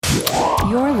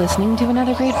You're listening to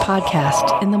another great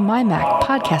podcast in the MyMac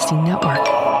Podcasting Network.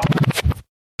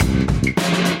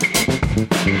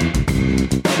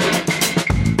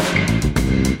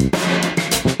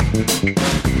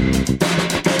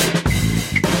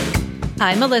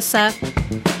 Hi, Melissa.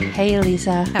 Hey,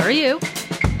 Lisa. How are you?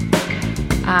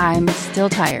 I'm still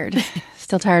tired.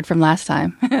 Still tired from last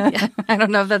time. Yeah. I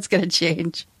don't know if that's going to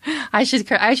change. I should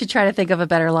try to think of a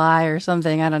better lie or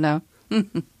something. I don't know.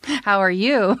 How are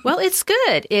you? Well, it's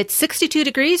good. It's 62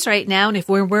 degrees right now, and if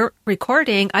we were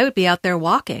recording, I would be out there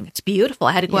walking. It's beautiful.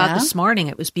 I had to go out this morning.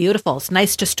 It was beautiful. It's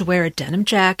nice just to wear a denim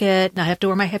jacket, not have to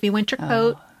wear my heavy winter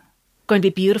coat. Going to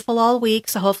be beautiful all week,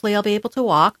 so hopefully I'll be able to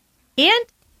walk. And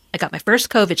I got my first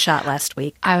COVID shot last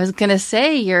week. I was going to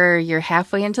say you're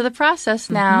halfway into the process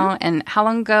now. And how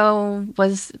long ago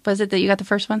was it that you got the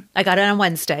first one? I got it on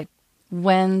Wednesday.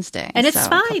 And it's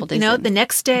fine. You know, the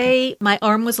next day, my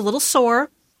arm was a little sore.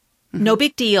 No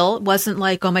big deal. It wasn't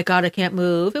like, oh my God, I can't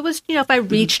move. It was, if I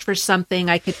reached for something,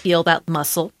 I could feel that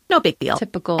muscle. No big deal.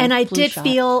 Typical. And I did shot.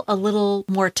 feel a little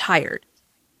more tired,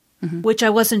 which I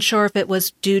wasn't sure if it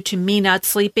was due to me not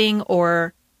sleeping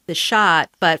or the shot.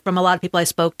 But from a lot of people I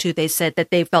spoke to, they said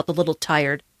that they felt a little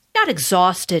tired. Not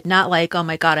exhausted, not like, oh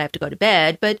my God, I have to go to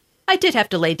bed. But I did have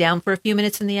to lay down for a few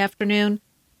minutes in the afternoon.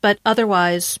 But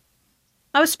otherwise,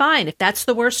 I was fine. If that's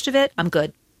the worst of it, I'm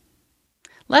good.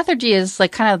 Lethargy is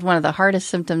like kind of one of the hardest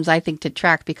symptoms, I think, to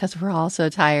track because we're all so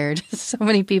tired. So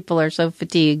many people are so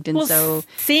fatigued. And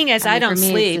seeing as I don't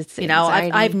sleep,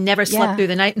 I've never slept through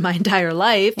the night in my entire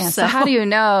life. Yeah, so how do you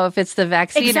know if it's the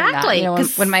vaccine exactly. or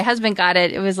not? When my husband got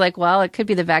it, it was like, well, it could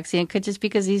be the vaccine. It could just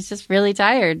because he's just really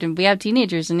tired. And we have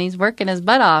teenagers and he's working his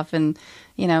butt off. And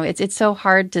it's so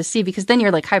hard to see because then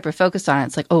you're like hyper focused on it.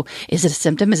 It's like, oh, is it a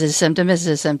symptom? Is it a symptom? Is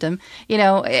it a symptom?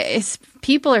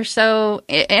 People are so,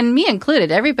 and me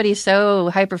included, everybody's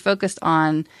so hyper focused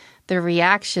on the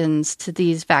reactions to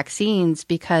these vaccines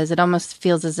because it almost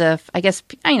feels as if, I guess,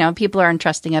 people are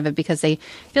untrusting of it because they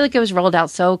feel like it was rolled out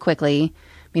so quickly.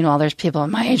 Meanwhile, there's people in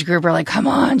my age group who are like, come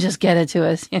on, just get it to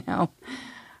us,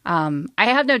 I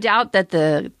have no doubt that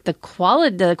the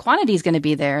quantity is going to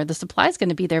be there, the supply is going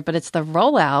to be there, but it's the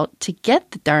rollout to get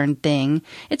the darn thing.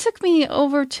 It took me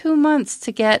over 2 months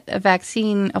to get a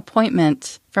vaccine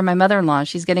appointment for my mother-in-law.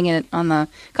 She's getting it on a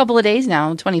couple of days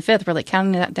now, 25th. We're like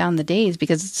counting down the days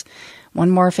because it's one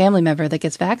more family member that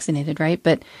gets vaccinated, right?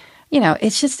 But,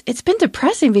 it's been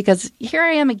depressing because here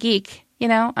I am a geek.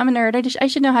 I'm a nerd. I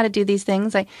should know how to do these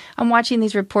things. I'm watching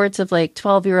these reports of like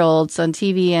 12-year-olds on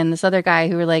TV and this other guy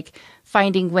who are like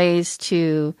finding ways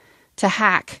to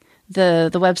hack the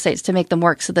websites to make them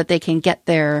work so that they can get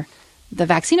the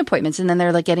vaccine appointments. And then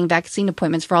they're like getting vaccine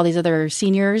appointments for all these other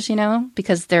seniors,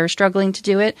 because they're struggling to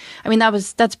do it. I mean,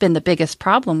 that's been the biggest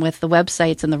problem with the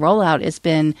websites and the rollout has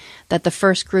been that the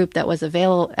first group that was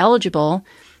eligible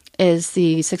is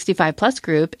the 65 plus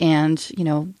group. And,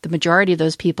 the majority of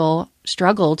those people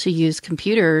struggle to use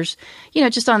computers,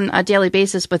 just on a daily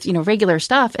basis with, regular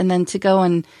stuff. And then to go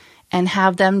and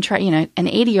have them try, an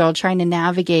 80-year-old trying to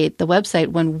navigate the website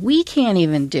when we can't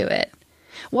even do it.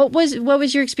 What was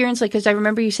your experience like? Because I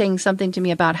remember you saying something to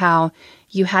me about how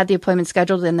you had the appointment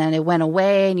scheduled and then it went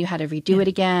away and you had to redo it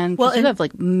again. Well, you have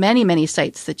like many, many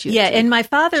sites that you in my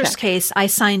father's case, I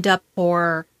signed up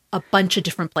for a bunch of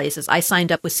different places. I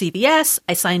signed up with CVS.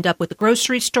 I signed up with the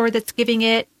grocery store that's giving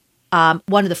it.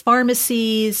 One of the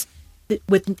pharmacies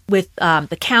with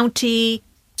the county.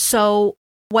 So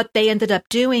what they ended up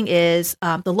doing is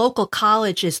the local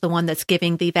college is the one that's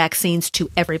giving the vaccines to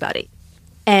everybody.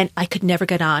 And I could never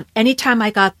get on. Anytime I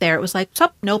got there, it was like,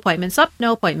 no appointments,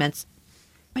 no appointments.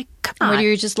 Like, come on. Were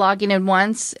you just logging in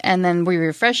once and then were you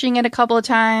refreshing it a couple of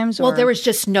times? Well, there was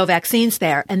just no vaccines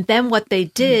there. And then what they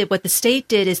did, what the state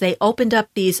did is they opened up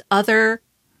these other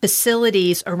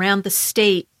facilities around the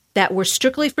state that were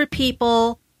strictly for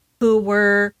people who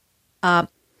were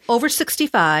over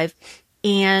 65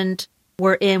 and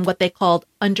were in what they called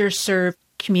underserved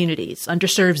communities,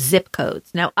 underserved zip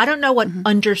codes. Now, I don't know what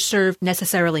underserved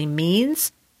necessarily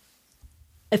means.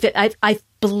 I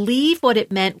believe what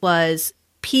it meant was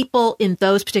people in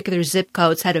those particular zip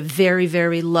codes had a very,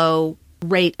 very low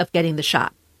rate of getting the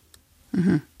shot.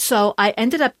 So I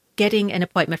ended up getting an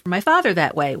appointment for my father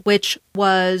that way, which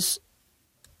was,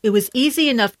 it was easy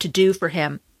enough to do for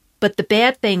him. But the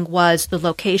bad thing was the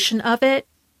location of it.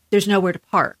 There's nowhere to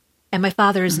park. And my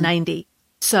father is 90.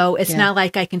 So it's not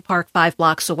like I can park 5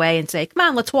 blocks away and say, come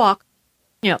on, let's walk.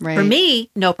 For me,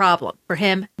 no problem. For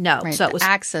him, no. Right. So it was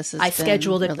access. I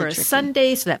scheduled it for a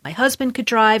Sunday so that my husband could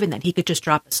drive and then he could just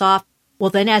drop us off.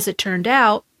 Well, then as it turned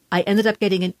out, I ended up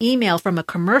getting an email from a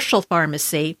commercial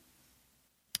pharmacy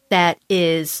that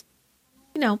is,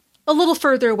 a a little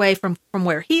further away from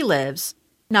where he lives.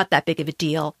 Not that big of a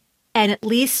deal. And at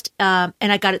least, and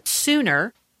I got it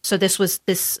sooner. So this was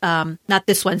not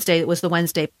this Wednesday. It was the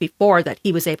Wednesday before that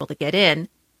he was able to get in.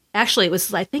 Actually, it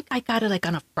was, I think I got it like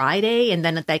on a Friday and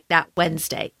then like that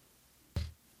Wednesday.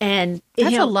 And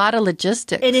that's a lot of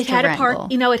logistics. And it had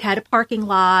it had a parking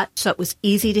lot. So it was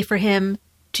easy for him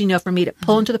to, for me to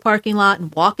pull into the parking lot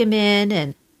and walk him in.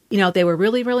 And, they were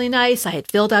really, really nice. I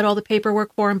had filled out all the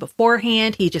paperwork for him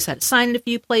beforehand. He just had to sign in a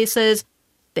few places.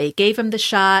 They gave him the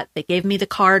shot. They gave me the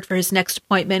card for his next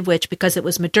appointment, which, because it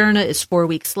was Moderna, is 4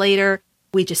 weeks later.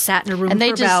 We just sat in a room and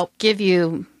they for just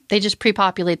about... They just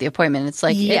pre-populate the appointment. It's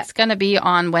like, it's going to be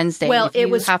on Wednesday. Well, it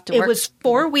was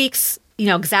 4 weeks,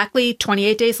 exactly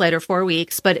 28 days later, 4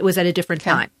 weeks, but it was at a different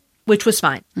time, which was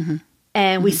fine. Mm-hmm.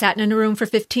 And we sat in a room for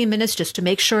 15 minutes just to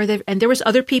make sure that, and there was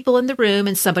other people in the room,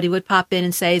 and somebody would pop in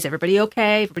and say, is everybody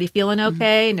okay? Everybody feeling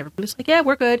okay? And everybody was like, yeah,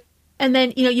 we're good. And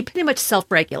then, you pretty much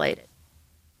self-regulated.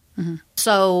 Mm-hmm.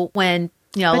 So when,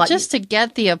 But just to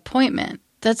get the appointment,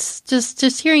 that's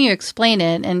just hearing you explain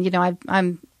it. And,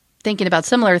 I'm thinking about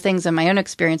similar things in my own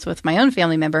experience with my own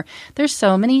family member. There's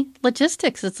so many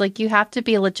logistics. It's like you have to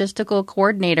be a logistical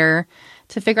coordinator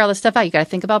to figure all this stuff out. You got to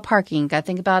think about parking, got to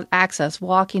think about access,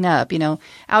 walking up.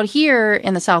 Out here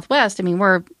in the Southwest,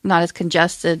 we're not as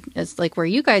congested as like where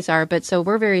you guys are, but so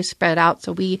we're very spread out.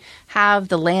 So we have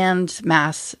the land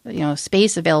mass,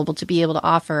 space available to be able to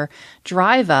offer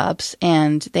drive ups.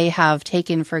 And they have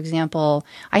taken, for example,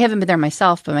 I haven't been there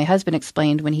myself, but my husband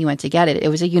explained when he went to get it. It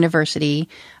was a university.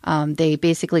 They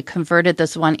basically converted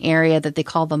this one area that they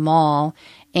call the mall,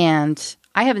 and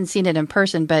I haven't seen it in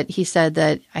person, but he said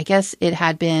that I guess it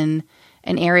had been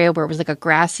an area where it was like a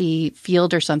grassy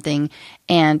field or something,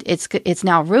 and it's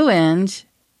now ruined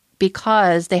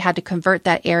because they had to convert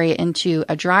that area into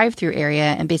a drive-through area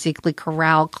and basically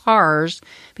corral cars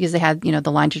because they had,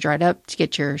 the line to drive up to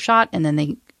get your shot, and then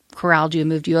they corralled you and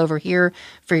moved you over here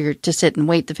to sit and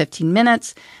wait the 15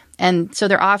 minutes. And so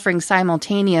they're offering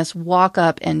simultaneous walk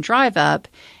up and drive up,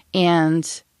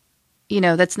 and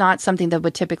that's not something that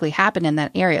would typically happen in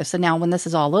that area. So now when this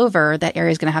is all over, that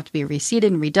area is going to have to be reseeded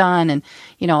and redone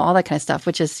and, all that kind of stuff,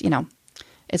 which is,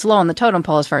 it's low on the totem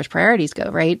pole as far as priorities go,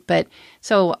 right? But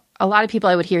so a lot of people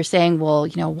I would hear saying, well,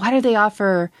 why do they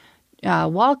offer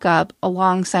walk up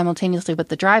along simultaneously with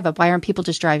the drive up? Why aren't people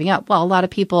just driving up? Well, a lot of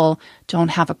people don't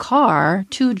have a car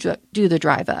to do the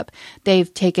drive up.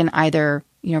 They've taken either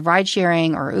ride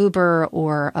sharing or Uber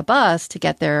or a bus to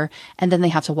get there, and then they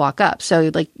have to walk up. So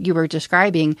like you were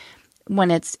describing, when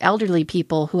it's elderly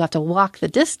people who have to walk the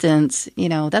distance,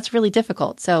 that's really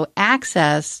difficult. So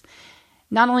access,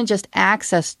 not only just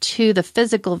access to the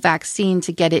physical vaccine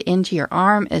to get it into your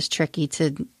arm is tricky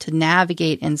to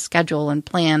navigate and schedule and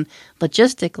plan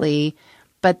logistically,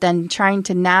 but then trying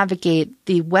to navigate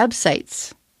the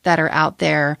websites that are out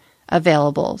there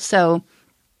available. So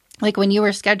like when you were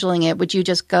scheduling it, would you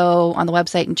just go on the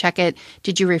website and check it?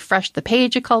 Did you refresh the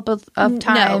page a couple of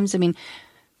times? No.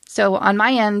 So on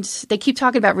my end, they keep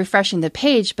talking about refreshing the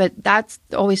page, but that's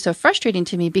always so frustrating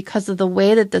to me because of the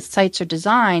way that the sites are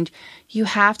designed. You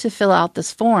have to fill out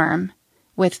this form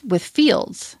with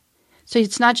fields. So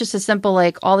it's not just as simple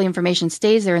like all the information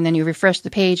stays there and then you refresh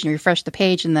the page and you refresh the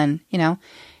page and then,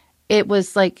 it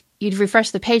was like you'd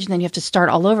refresh the page and then you have to start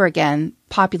all over again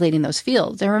populating those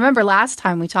fields. And remember last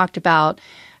time we talked about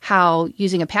how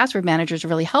using a password manager is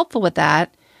really helpful with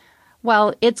that.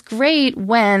 Well, it's great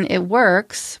when it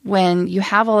works, when you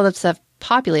have all of that stuff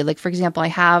populated. Like, for example, I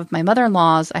have my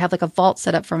mother-in-law's, I have like a vault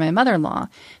set up for my mother-in-law.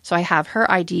 So I have her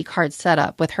ID card set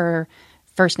up with her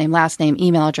first name, last name,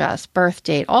 email address, birth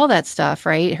date, all that stuff,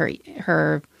 right?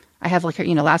 I have like her,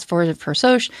 last four of her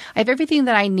social. I have everything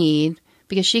that I need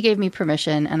because she gave me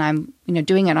permission and I'm,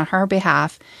 doing it on her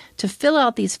behalf to fill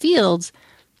out these fields.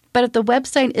 But if the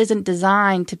website isn't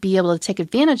designed to be able to take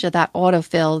advantage of that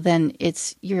autofill, then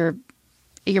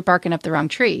you're barking up the wrong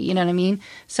tree. You know what I mean?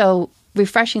 So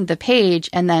refreshing the page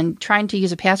and then trying to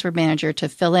use a password manager to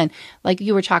fill in, like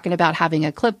you were talking about having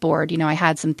a clipboard. I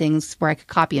had some things where I could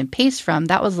copy and paste from.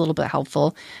 That was a little bit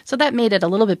helpful. So that made it a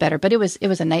little bit better, but it was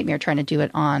a nightmare trying to do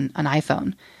it on an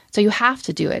iPhone. So you have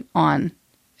to do it on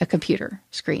a computer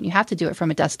screen. You have to do it from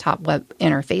a desktop web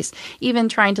interface. Even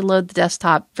trying to load the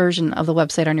desktop version of the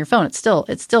website on your phone, it's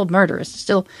still murderous. It's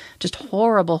still just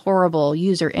horrible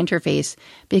user interface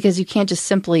because you can't just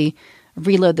simply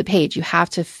reload the page. You have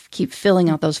to keep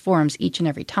filling out those forms each and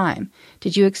every time.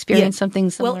 Did you experience something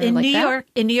similar in like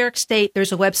in New York State,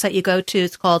 there's a website you go to.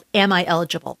 It's called Am I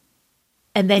Eligible?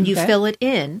 And then you fill it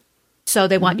in. So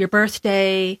they want your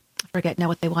birthday. I forget now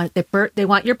what they want. They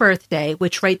want your birthday,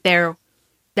 which right there,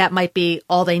 that might be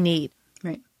all they need.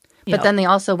 Right. But then they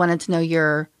also wanted to know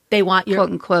your they want your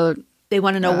quote unquote. They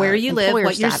want to know where you live,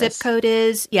 what your zip code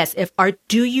is. Yes,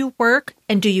 do you work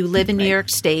and do you live in New York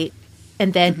State?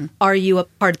 And then are you a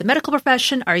part of the medical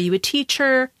profession? Are you a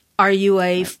teacher? Are you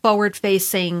a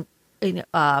forward-facing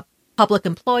public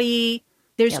employee?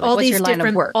 There's all these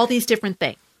different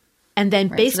things. And then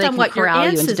based on what your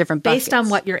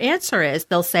answer is,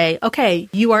 they'll say, okay,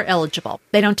 you are eligible.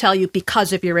 They don't tell you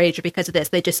because of your age or because of this.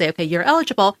 They just say, okay, you're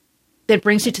eligible. That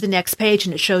brings you to the next page,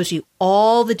 and it shows you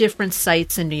all the different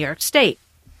sites in New York State.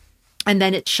 And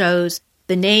then it shows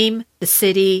the name, the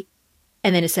city,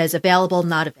 and then it says available,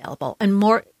 not available. And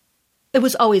more, it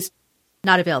was always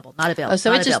not available, not available. Oh,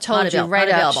 so it just told you right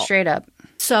up, straight up.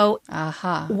 So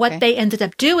what they ended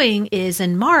up doing is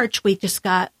in March, we just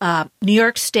got New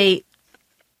York State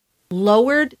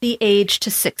lowered the age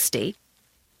to 60.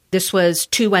 This was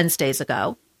 2 Wednesdays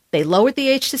ago. They lowered the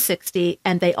age to 60,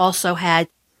 and they also had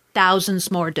thousands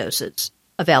more doses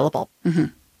available.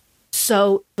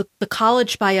 So the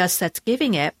college by us that's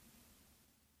giving it,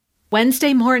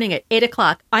 Wednesday morning at 8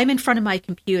 o'clock, I'm in front of my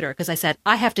computer because I said,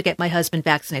 I have to get my husband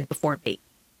vaccinated before me.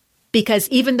 Because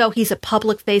even though he's a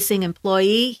public-facing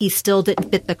employee, he still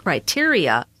didn't fit the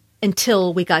criteria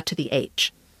until we got to the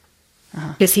age.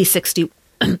 Because he's 60,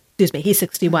 he's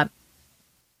 61.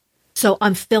 So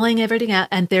I'm filling everything out,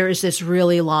 and there is this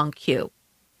really long queue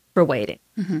for waiting.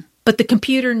 But the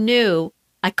computer knew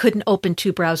I couldn't open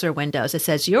 2 browser windows. It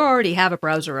says, you already have a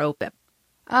browser open.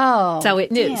 Oh, so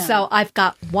it knew. Damn. So I've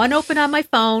got one open on my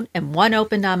phone and one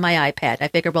open on my iPad. I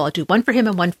figured, well, I'll do one for him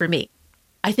and one for me.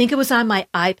 I think it was on my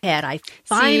iPad. I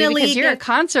finally because you're a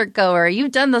concert goer.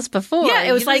 You've done this before. Yeah,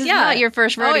 it was like not your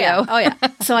first rodeo. Oh yeah.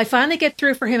 So I finally get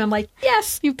through for him. I'm like,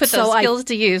 yes, you put those skills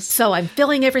to use. So I'm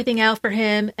filling everything out for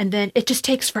him, and then it just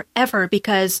takes forever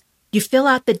because you fill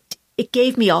out It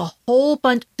gave me a whole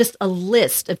bunch, just a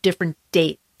list of different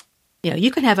dates.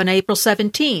 You can have on April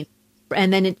 17th,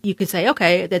 and then you can say,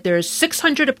 okay, that there's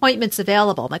 600 appointments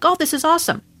available. I'm like, oh, this is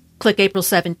awesome. Click April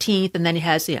 17th, and then it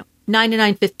has 9 to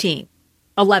 9:15.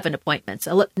 11 appointments,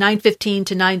 9:15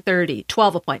 to 9:30,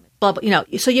 12 appointments, blah, blah,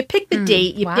 So you pick the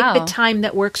date, you pick the time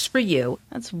that works for you.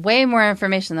 That's way more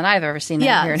information than I've ever seen.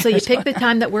 Yeah, so you pick the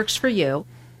time that works for you,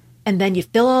 and then you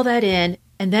fill all that in,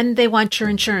 and then they want your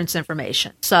insurance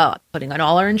information. So putting on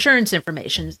all our insurance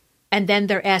information, and then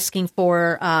they're asking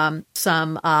for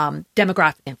some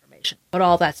demographic information, but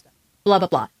all that stuff, blah, blah,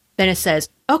 blah. Then it says,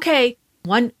 okay,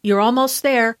 you're almost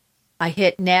there. I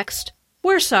hit next.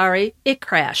 We're sorry, it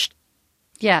crashed.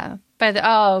 Yeah.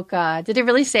 Oh, God. Did it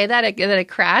really say that it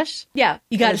crashed? Yeah.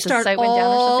 You got to start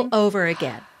all over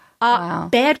again. Wow.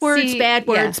 Bad words, bad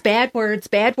words, bad words,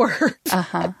 bad words.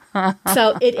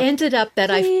 So it ended up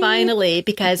that I finally,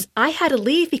 because I had to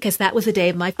leave because that was the day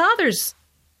of my father's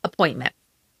appointment.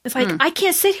 It's like, I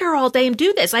can't sit here all day and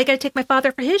do this. I got to take my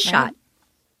father for his shot.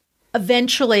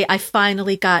 Eventually, I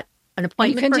finally got an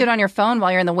appointment. You couldn't do it on your phone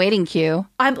while you're in the waiting queue.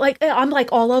 I'm like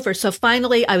all over. So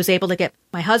finally, I was able to get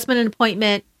my husband an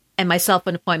appointment and myself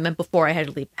an appointment before I had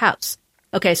to leave the house.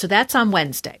 Okay, so that's on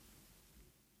Wednesday.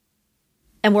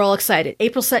 And we're all excited.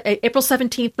 April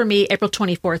 17th for me, April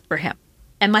 24th for him.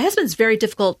 And my husband's very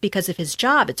difficult because of his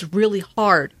job. It's really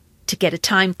hard to get a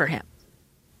time for him.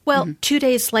 Well, 2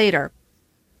 days later,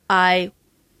 I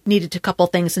needed a couple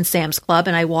things in Sam's Club,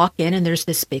 and I walk in, and there's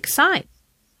this big sign.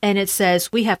 And it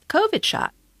says, we have a COVID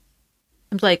shot.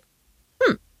 I'm like,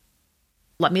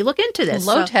 let me look into this.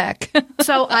 Low tech.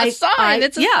 So it's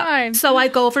a sign. So I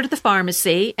go over to the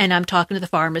pharmacy, and I'm talking to the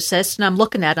pharmacist, and I'm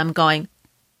looking at him going,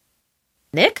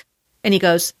 Nick? And he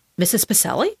goes, Mrs.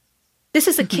 Pacelli? This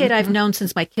is a kid I've known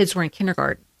since my kids were in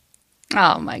kindergarten.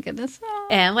 Oh, my goodness.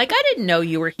 And I didn't know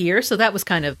you were here. So that was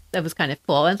kind of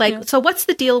cool. And so what's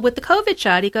the deal with the COVID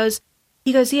shot? He goes,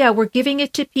 yeah, we're giving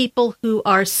it to people who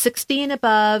are 60 and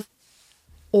above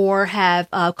or have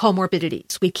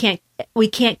comorbidities. We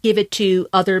can't give it to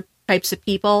other types of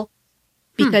people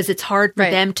because it's hard for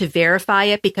them to verify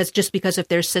it because of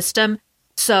their system.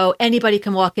 So anybody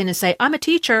can walk in and say, I'm a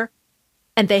teacher,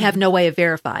 and they have no way of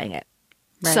verifying it.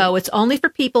 Right. So it's only for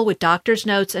people with doctor's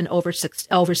notes and over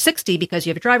 60 because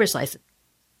you have a driver's license.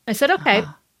 I said, okay.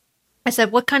 I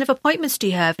said, what kind of appointments do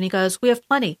you have? And he goes, we have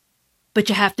plenty, but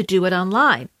you have to do it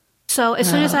online. So as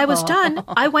soon as I was done,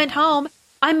 I went home.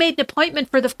 I made an appointment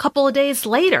for the couple of days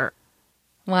later.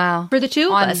 Wow. For the two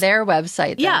of us. On their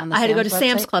website. Yeah. I had to go to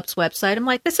Sam's Club's website. I'm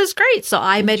like, this is great. So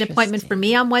I made an appointment for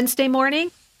me on Wednesday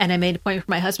morning, and I made an appointment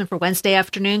for my husband for Wednesday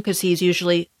afternoon because he's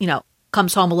usually,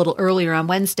 comes home a little earlier on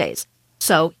Wednesdays.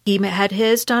 So he had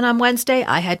his done on Wednesday.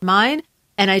 I had mine.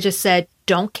 And I just said,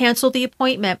 don't cancel the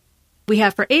appointment we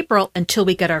have for April until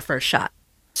we get our first shot.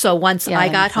 So once Yeah, I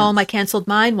that got makes home, sense. I canceled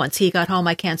mine. Once he got home,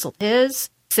 I canceled his.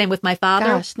 Same with my father.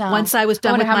 Gosh, no. Once I was I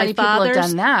done wonder with how my many people father's, have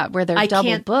done that, where they're I double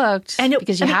can't- booked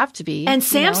because you have to be. And you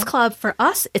Sam's know? Club for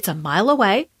us, it's a mile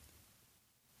away.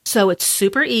 So it's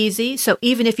super easy. So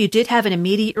even if you did have an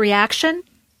immediate reaction,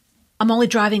 I'm only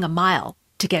driving a mile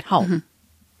to get home,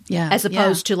 Yeah, as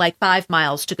opposed to like 5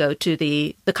 miles to go to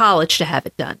the college to have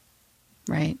it done.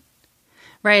 Right.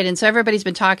 Right. And so everybody's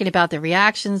been talking about the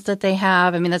reactions that they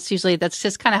have. I mean, that's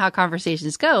just kind of how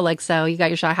conversations go. Like, so you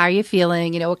got your shot. How are you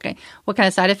feeling? You know, what kind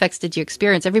of side effects did you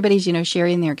experience? Everybody's,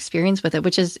 sharing their experience with it,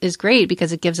 which is great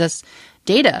because it gives us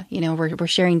data. We're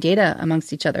sharing data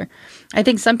amongst each other. I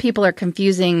think some people are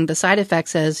confusing the side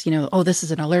effects as, oh, this is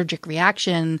an allergic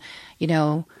reaction,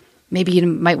 maybe you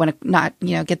might want to not,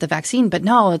 get the vaccine, but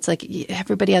no, it's like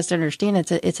everybody has to understand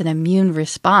it's an immune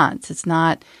response. It's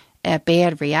not a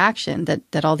bad reaction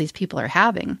that all these people are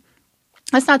having.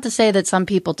 That's not to say that some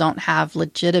people don't have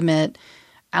legitimate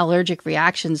allergic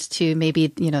reactions to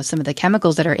maybe, some of the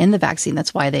chemicals that are in the vaccine.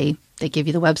 That's why they give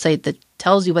you the website that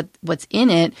tells you what's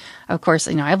in it. Of course,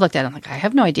 I've looked at it, I'm like, I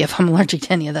have no idea if I'm allergic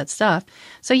to any of that stuff.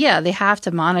 So yeah, they have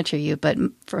to monitor you. But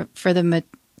for the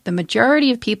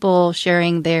majority of people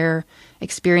sharing their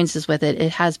experiences with it,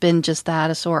 it has been just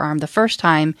that, a sore arm the first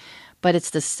time. But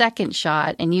it's the second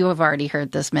shot, and you have already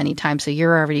heard this many times, so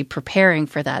you're already preparing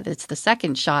for that. It's the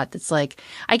second shot that's like,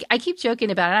 I keep joking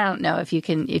about it. I don't know if you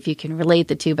can relate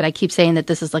the two, but I keep saying that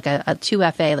this is like a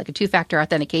 2FA, like a two-factor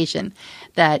authentication,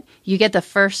 that you get the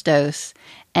first dose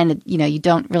and, you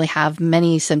don't really have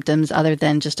many symptoms other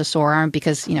than just a sore arm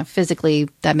because, physically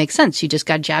that makes sense. You just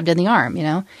got jabbed in the arm,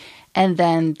 And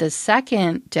then the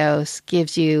second dose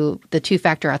gives you the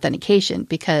two-factor authentication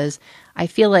because I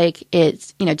feel like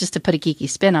it's, just to put a geeky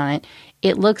spin on it,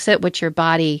 it looks at what your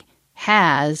body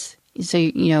has. So,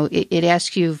 it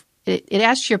asks you, it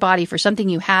asks your body for something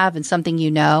you have and something you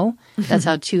know. That's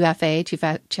how 2FA,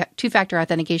 two-factor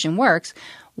authentication works.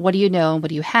 What do you know and what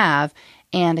do you have?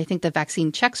 And I think the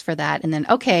vaccine checks for that. And then,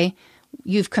 okay,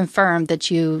 you've confirmed that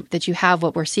you have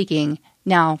what we're seeking.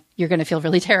 Now you're going to feel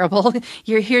really terrible.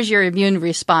 Here's your immune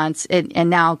response. And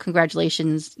now,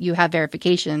 congratulations, you have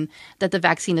verification that the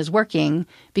vaccine is working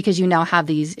because you now have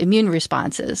these immune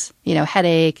responses,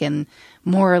 headache and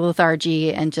more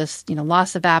lethargy and just,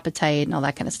 loss of appetite and all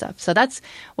that kind of stuff. So that's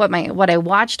what I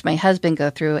watched my husband go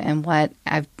through and what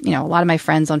I've, a lot of my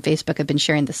friends on Facebook have been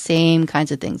sharing the same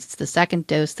kinds of things. It's the second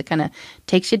dose that kind of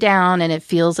takes you down and it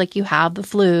feels like you have the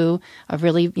flu, a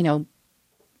really,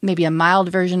 maybe a mild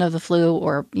version of the flu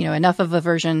or, enough of a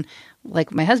version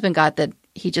like my husband got that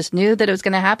he just knew that it was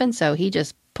going to happen. So he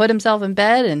just put himself in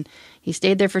bed and he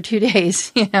stayed there for 2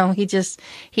 days. He just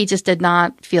did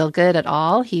not feel good at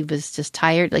all. He was just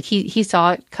tired. Like he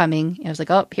saw it coming. It was like,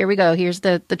 oh, here we go. Here's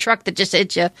the truck that just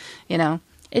hit you,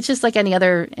 It's just like any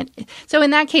other. So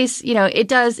in that case, it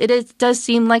does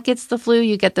seem like it's the flu.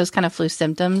 You get those kind of flu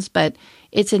symptoms, but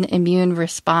it's an immune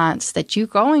response that you're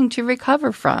going to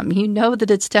recover from. You know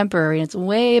that it's temporary and it's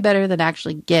way better than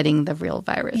actually getting the real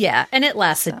virus. Yeah, and it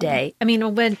lasts a day. I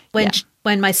mean, when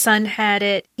my son had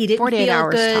it, he didn't 48 feel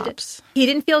hours good. tops. He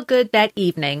didn't feel good that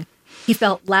evening. He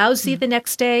felt lousy the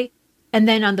next day, and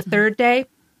then on the third day,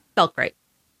 felt great.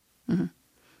 Mm-hmm.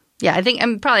 Yeah, I think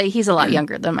he's a lot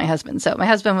younger than my husband. So my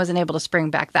husband wasn't able to spring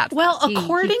back that fast. Well,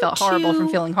 He felt horrible from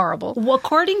feeling horrible. Well,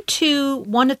 according to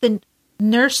one of the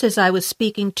nurses I was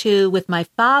speaking to with my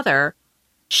father,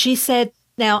 she said,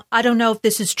 now, I don't know if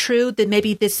this is true, that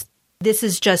maybe this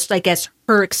is just, I guess,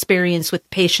 her experience with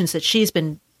patients that she's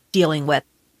been dealing with.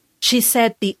 She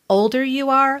said the older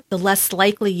you are, the less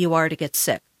likely you are to get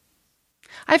sick.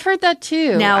 I've heard that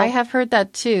too. Now, I have heard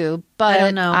that too. But I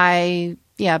don't know.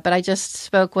 Yeah, but I just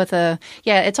spoke with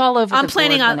it's all over I'm the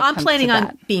planning board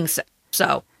on being sick.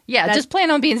 So yeah, just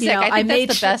plan on being sick. I think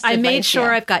that's the best I made advice,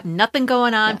 sure I've got nothing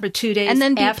going on for 2 days, and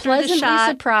then be after pleasantly the shot,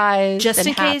 surprised just and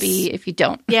in happy case, if you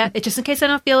don't. Yeah, just in case I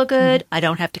don't feel good, I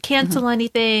don't have to cancel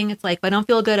anything. It's like if I don't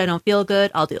feel good, I don't feel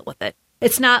good. I'll deal with it.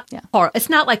 It's not It's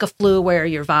not like a flu where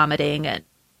you're vomiting and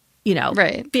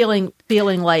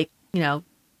feeling like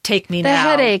take me the now. The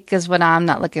headache is what I'm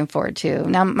not looking forward to.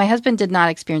 Now, my husband did not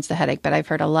experience the headache, but I've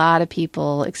heard a lot of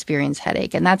people experience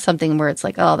headache. And that's something where it's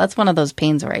like, oh, that's one of those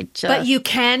pains where But you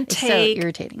can take so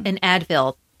irritating. An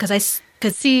Advil.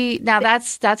 See, now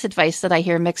that's advice that I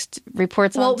hear mixed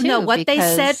reports on too. Well, no, what they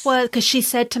said was, because she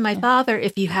said to my father,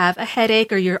 if you have a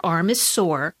headache or your arm is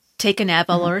sore, take an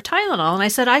Advil or a Tylenol. And I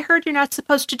said, I heard you're not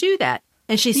supposed to do that.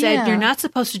 And she said, you're not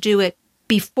supposed to do it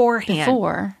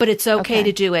beforehand. But it's okay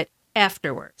to do it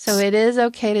afterwards. So it is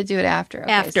okay to do it after.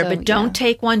 Okay, but don't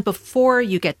take one before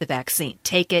you get the vaccine.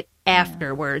 Take it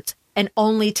afterwards and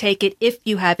only take it if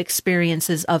you have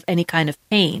experiences of any kind of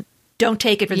pain. Don't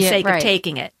take it for the sake of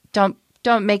taking it.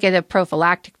 Don't make it a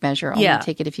prophylactic measure. Only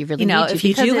take it if you really need to. If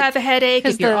you do have a headache,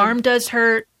 if your arm does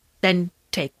hurt, then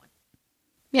take one.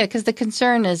 Yeah, because the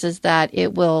concern is that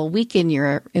it will weaken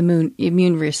your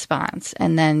immune response,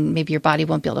 and then maybe your body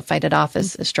won't be able to fight it off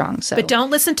as strong. So, but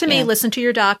don't listen to me. Listen to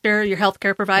your doctor, your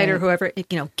healthcare provider, whoever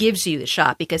gives you the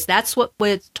shot, because that's what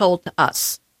was told to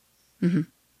us. Mm-hmm.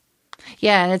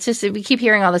 Yeah, and it's just we keep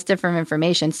hearing all this different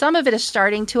information. Some of it is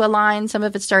starting to align. Some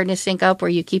of it's starting to sync up where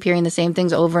you keep hearing the same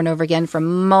things over and over again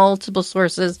from multiple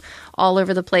sources all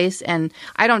over the place. And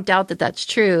I don't doubt that that's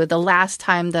true. The last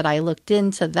time that I looked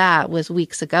into that was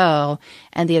weeks ago,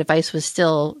 and the advice was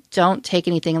still don't take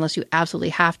anything unless you absolutely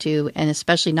have to, and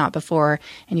especially not before.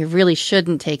 And you really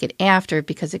shouldn't take it after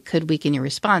because it could weaken your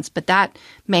response. But that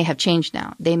may have changed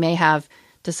now. They may have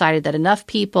decided that enough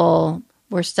people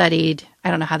were studied. I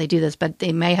don't know how they do this, but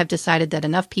they may have decided that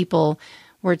enough people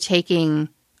were taking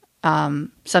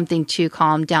something to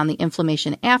calm down the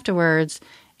inflammation afterwards,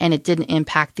 and it didn't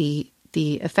impact the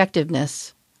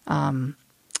effectiveness,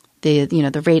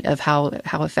 the rate of how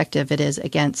effective it is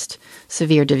against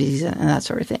severe disease and that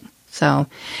sort of thing. So,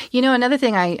 another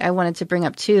thing I wanted to bring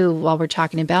up too while we're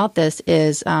talking about this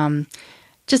is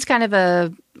just kind of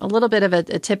a little bit of a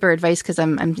tip or advice, because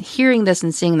I'm hearing this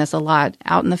and seeing this a lot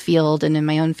out in the field and in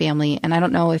my own family. And I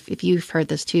don't know if you've heard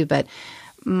this too, but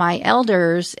my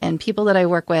elders and people that I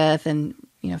work with and,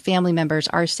 family members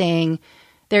are saying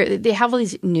they have all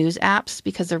these news apps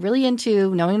because they're really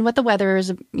into knowing what the weather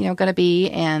is, going to be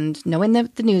and knowing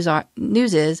the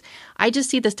news is. I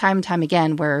just see this time and time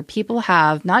again where people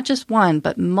have not just one,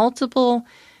 but multiple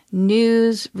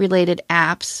news related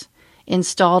apps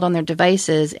installed on their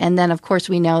devices. And then, of course,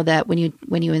 we know that when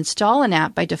you install an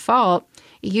app by default,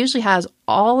 it usually has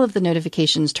all of the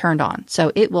notifications turned on.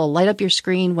 So it will light up your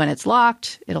screen when it's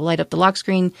locked. It'll light up the lock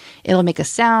screen. It'll make a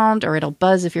sound, or it'll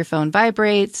buzz if your phone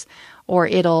vibrates, or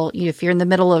it'll, if you're in the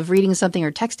middle of reading something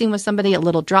or texting with somebody, a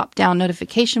little drop down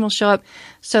notification will show up.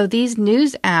 So these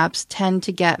news apps tend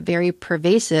to get very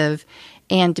pervasive.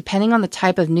 And depending on the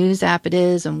type of news app it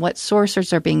is and what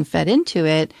sources are being fed into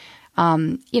it,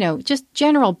 just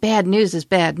general bad news is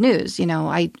bad news.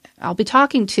 I'll be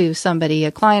talking to somebody,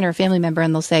 a client or a family member,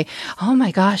 and they'll say, oh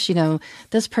my gosh,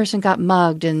 this person got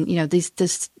mugged, and,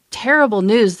 this terrible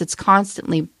news that's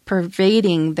constantly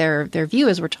pervading their view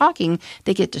as we're talking,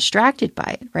 they get distracted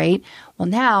by it, right? Well,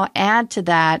 now add to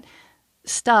that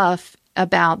stuff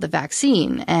about the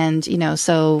vaccine. And,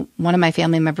 so one of my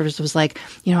family members was like,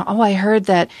 I heard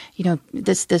that,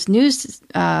 this news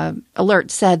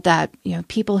alert said that,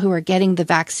 people who are getting the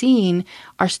vaccine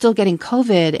are still getting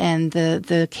COVID and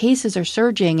the cases are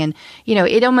surging. And,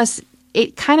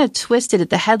 it kind of twisted it.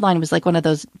 The headline was like one of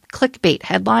those clickbait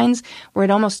headlines where it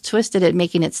almost twisted it,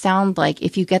 making it sound like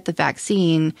if you get the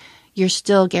vaccine, you're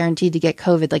still guaranteed to get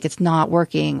COVID, like it's not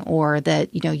working, or that,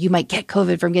 you might get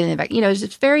COVID from getting the vaccine. It's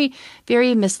just very,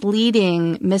 very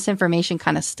misleading, misinformation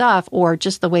kind of stuff, or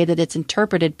just the way that it's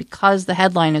interpreted because the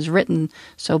headline is written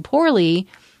so poorly,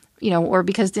 or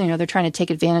because, they're trying to take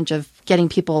advantage of getting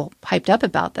people hyped up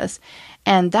about this.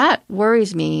 And that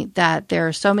worries me that there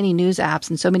are so many news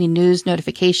apps and so many news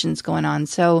notifications going on.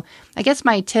 So I guess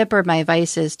my tip or my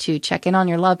advice is to check in on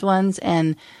your loved ones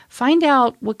and find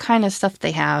out what kind of stuff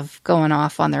they have going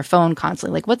off on their phone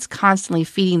constantly, like what's constantly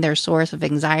feeding their source of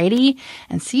anxiety,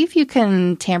 and see if you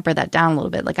can tamper that down a little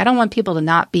bit. Like, I don't want people to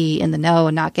not be in the know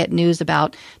and not get news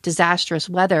about disastrous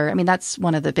weather. I mean, that's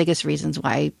one of the biggest reasons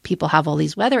why people have all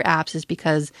these weather apps is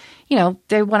because,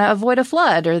 they want to avoid a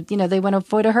flood, or, they want to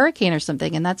avoid a hurricane or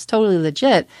something, and that's totally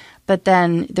legit. But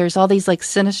then there's all these like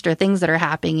sinister things that are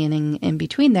happening in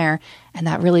between there, and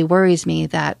that really worries me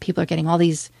that people are getting all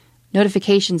these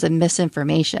notifications and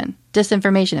misinformation,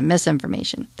 disinformation and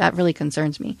misinformation. That really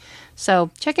concerns me.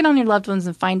 So check in on your loved ones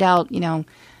and find out,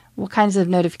 what kinds of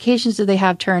notifications do they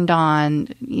have turned on?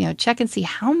 Check and see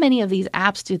how many of these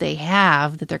apps do they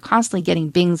have that they're constantly getting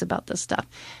bings about this stuff,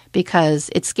 because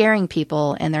it's scaring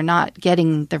people and they're not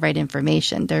getting the right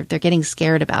information. They're getting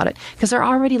scared about it because they're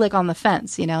already like on the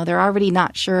fence. They're already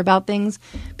not sure about things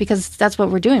because that's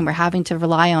what we're doing. We're having to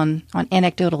rely on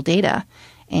anecdotal data.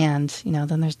 And,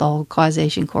 then there's the whole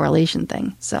causation correlation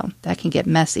thing. So that can get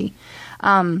messy.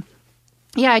 I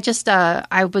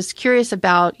was curious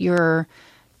about your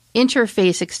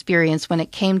interface experience when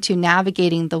it came to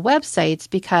navigating the websites,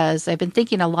 because I've been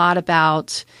thinking a lot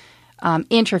about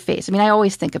interface. I mean, I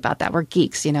always think about that. We're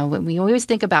geeks, we always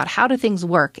think about how do things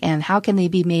work and how can they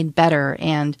be made better,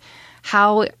 and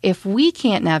how, if we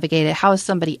can't navigate it, how is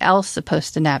somebody else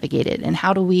supposed to navigate it, and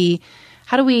how do we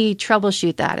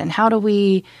troubleshoot that, and how do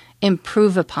we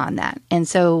improve upon that? And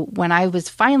so when I was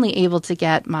finally able to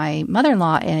get my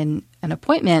mother-in-law in an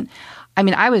appointment, I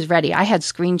mean, I was ready. I had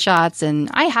screenshots, and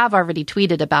I have already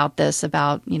tweeted about this,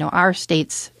 about, our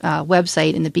state's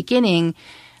website in the beginning.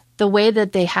 The way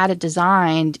that they had it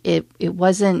designed, it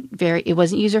wasn't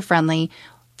user friendly.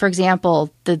 For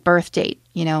example, the birth date,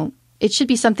 it should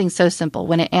be something so simple.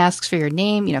 When it asks for your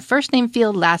name, first name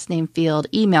field, last name field,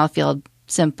 email field,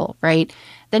 simple, right?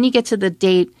 Then you get to the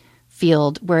date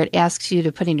field where it asks you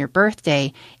to put in your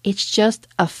birthday. It's just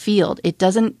a field. It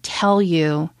doesn't tell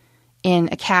you in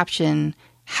a caption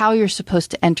how you're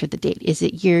supposed to enter the date. Is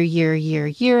it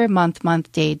year,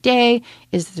 month, day?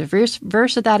 Is it the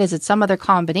verse of that? Is it some other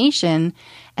combination?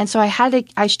 And so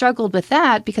I struggled with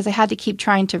that because I had to keep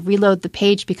trying to reload the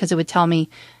page because it would tell me,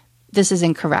 this is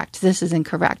incorrect.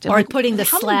 Or putting the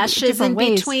slashes in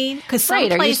between. Because some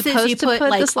places you put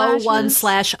like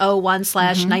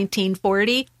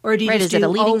 01/01/1940. Or do you just is it a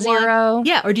leading zero?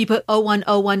 Yeah, or do you put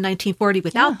 01/01/1940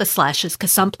 without the slashes?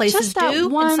 Because some places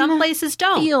do and some places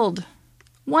don't.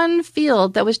 One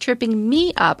field that was tripping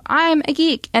me up. I'm a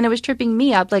geek, and it was tripping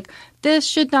me up. Like, this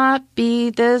should not be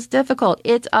this difficult.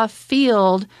 It's a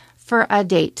field for a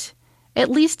date. At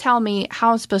least tell me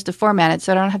how I'm supposed to format it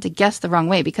so I don't have to guess the wrong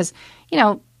way. Because,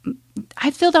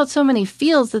 I filled out so many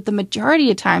fields that the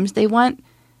majority of times they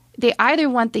either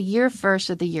want the year first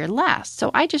or the year last. So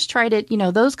I just tried it,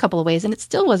 those couple of ways, and it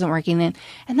still wasn't working. And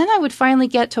then I would finally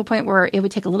get to a point where it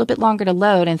would take a little bit longer to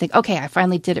load and think, okay, I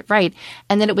finally did it right.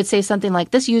 And then it would say something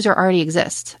like, this user already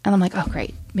exists. And I'm like, oh,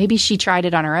 great. Maybe she tried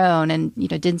it on her own and,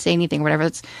 didn't say anything or whatever.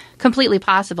 It's completely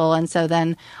possible. And so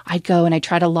then I'd go and I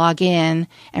try to log in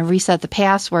and reset the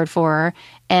password for her.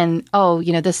 And,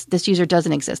 this user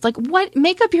doesn't exist. Like, what?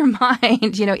 Make up your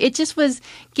mind. It just was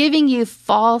giving you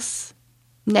false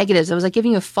negatives. It was like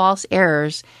giving you false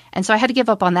errors. And so I had to give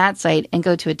up on that site and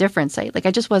go to a different site. Like,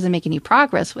 I just wasn't making any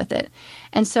progress with it.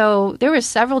 And so there were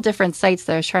several different sites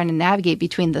that I was trying to navigate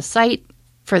between the site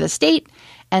for the state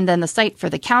and then the site for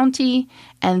the county.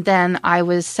 And then I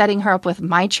was setting her up with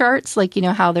My Charts, like,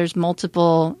 how there's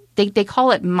multiple, they call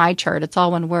it My Chart. It's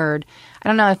all one word. I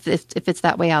don't know if it's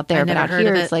that way out there, but out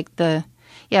here it's like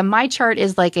My Chart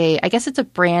is like I guess it's a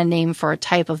brand name for a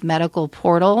type of medical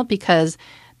portal because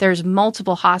there's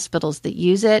multiple hospitals that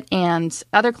use it and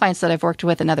other clients that I've worked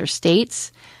with in other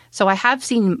states. So I have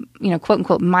seen, quote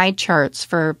unquote, My Charts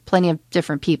for plenty of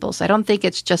different people. So I don't think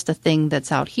it's just a thing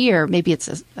that's out here. Maybe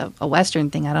it's a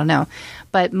Western thing. I don't know.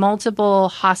 But multiple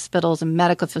hospitals and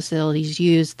medical facilities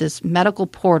use this medical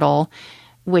portal,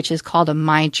 which is called a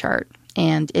My Chart.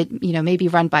 And it, may be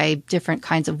run by different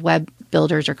kinds of web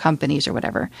builders or companies or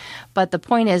whatever. But the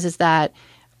point is that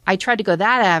I tried to go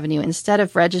that avenue instead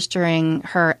of registering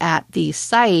her at the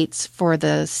sites for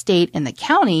the state and the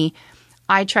county.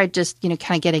 I tried just, kind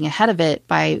of getting ahead of it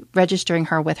by registering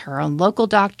her with her own local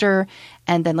doctor.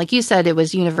 And then, like you said, it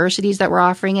was universities that were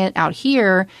offering it. Out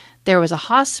here, there was a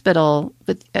hospital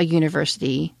with a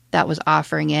university that was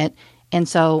offering it. And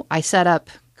so I set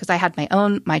up, because I had my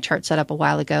own My Chart set up a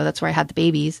while ago. That's where I had the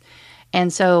babies.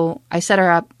 And so I set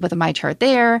her up with a My Chart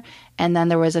there. And then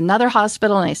there was another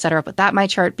hospital and I set her up with that My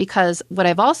Chart because what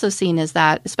I've also seen is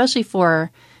that, especially for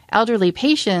elderly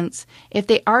patients, if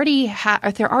they're already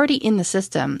in the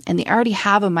system and they already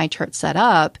have a My Chart set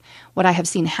up, what I have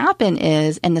seen happen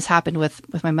is, and this happened with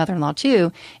my mother-in-law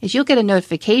too, is you'll get a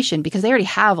notification because they already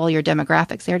have all your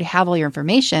demographics. They already have all your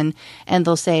information. And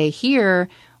they'll say, here,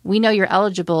 we know you're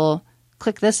eligible.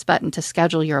 Click this button to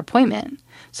schedule your appointment.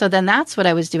 So then that's what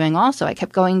I was doing also. I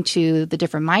kept going to the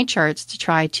different My Charts to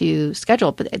try to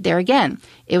schedule. But there again,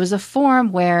 it was a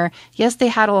form where, yes, they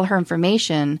had all her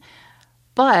information,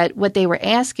 but what they were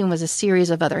asking was a series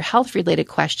of other health-related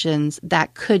questions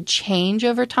that could change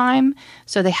over time.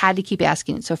 So they had to keep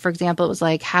asking it. So, for example, it was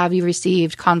like, have you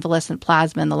received convalescent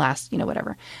plasma in the last,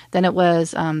 whatever. Then it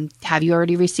was, have you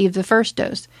already received the first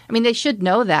dose? I mean, they should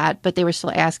know that, but they were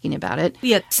still asking about it.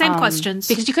 Yeah, same questions.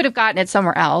 Because you could have gotten it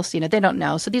somewhere else. They don't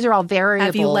know. So these are all variable.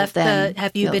 Have you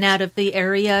have you been out of the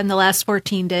area in the last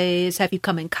 14 days? Have you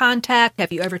come in contact?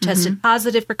 Have you ever tested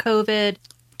positive for COVID?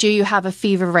 Do you have a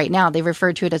fever right now? They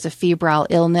refer to it as a febrile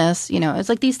illness. It's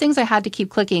like these things I had to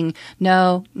keep clicking.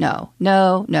 No.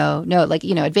 Like,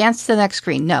 advance to the next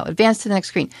screen. No, advance to the next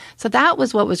screen. So that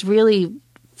was what was really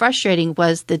frustrating,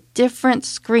 was the different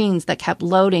screens that kept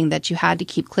loading that you had to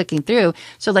keep clicking through.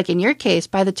 So like in your case,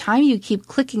 by the time you keep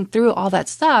clicking through all that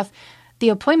stuff, the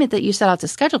appointment that you set out to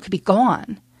schedule could be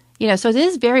gone. So it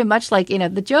is very much like,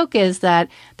 the joke is that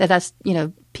us,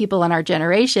 people in our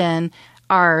generation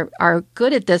are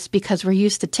good at this because we're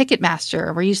used to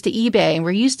Ticketmaster, we're used to eBay, and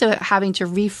we're used to having to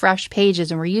refresh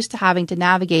pages, and we're used to having to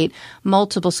navigate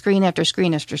multiple screen after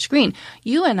screen after screen.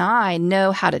 You and I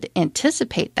know how to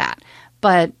anticipate that,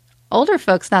 but older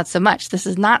folks, not so much. This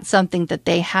is not something that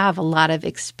they have a lot of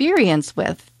experience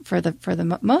with for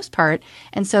the most part.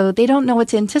 And so they don't know what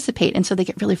to anticipate. And so they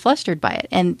get really flustered by it.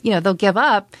 And, they'll give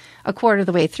up a quarter of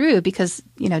the way through because,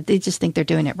 they just think they're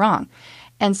doing it wrong.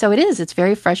 And so it's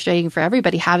very frustrating for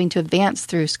everybody having to advance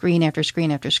through screen after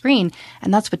screen after screen.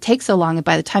 And that's what takes so long. And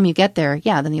by the time you get there,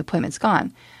 then the appointment's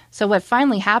gone. So what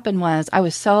finally happened was I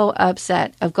was so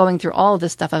upset of going through all of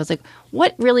this stuff. I was like,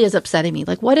 what really is upsetting me?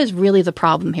 Like, what is really the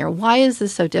problem here? Why is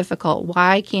this so difficult?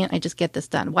 Why can't I just get this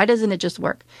done? Why doesn't it just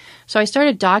work? So I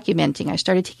started documenting. I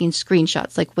started taking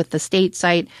screenshots. Like with the state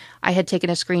site, I had taken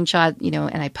a screenshot,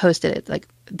 and I posted it. Like,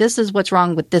 this is what's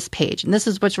wrong with this page, and this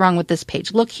is what's wrong with this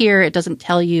page. Look here. It doesn't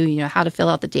tell you, how to fill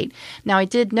out the date. Now, I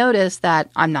did notice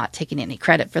that I'm not taking any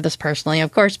credit for this personally,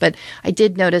 of course, but I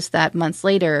did notice that months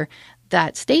later,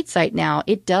 that state site now,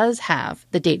 it does have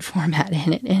the date format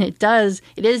in it, and it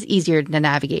is easier to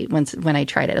navigate when I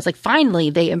tried it. It's like finally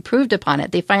they improved upon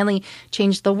it. They finally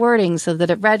changed the wording so that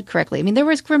it read correctly. I mean, there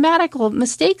was grammatical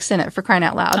mistakes in it, for crying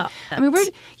out loud. Oh, I mean,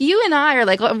 you and I are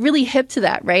like really hip to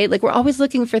that, right? Like we're always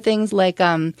looking for things like,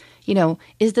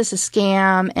 is this a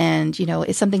scam? And,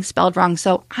 is something spelled wrong?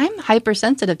 So I'm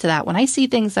hypersensitive to that. When I see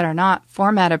things that are not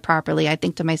formatted properly, I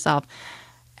think to myself,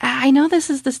 I know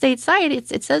this is the state site.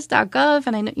 It says .gov,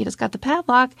 and I know it's got the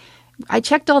padlock. I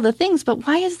checked all the things, but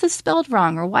why is this spelled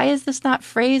wrong, or why is this not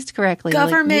phrased correctly?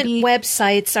 Government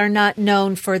websites are not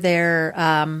known for their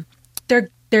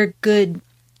good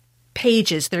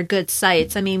pages. They're good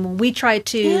sites. I mean, when we try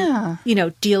to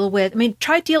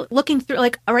looking through.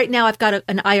 Like right now, I've got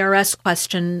an IRS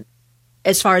question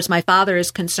as far as my father is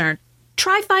concerned.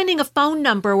 Try finding a phone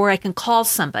number where I can call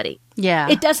somebody. Yeah,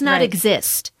 it does not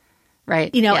exist.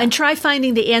 Right. And try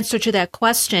finding the answer to that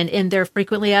question in their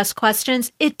frequently asked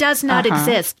questions. It does not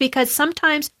exist because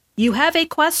sometimes you have a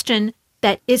question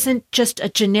that isn't just a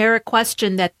generic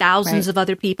question that thousands of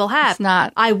other people have. It's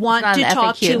not. I want to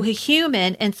talk to a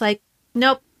human. And it's like,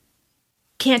 nope,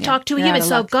 can't talk to a human.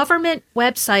 So government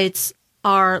websites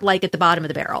are like at the bottom of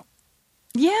the barrel.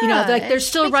 Yeah. They're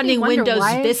still running Windows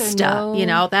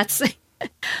Vista. That's...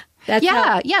 The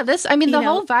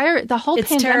whole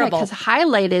pandemic terrible. has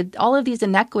highlighted all of these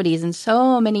inequities in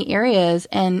so many areas,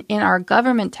 and in our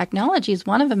government technologies,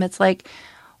 one of them, it's like,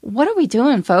 what are we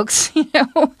doing, folks? Why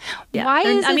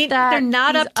is it that they're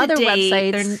not these up to other date?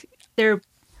 websites? They're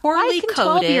poorly coded.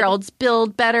 Why can 12-year-olds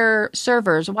build better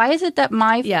servers? Why is it that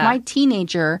my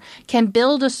teenager can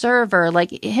build a server?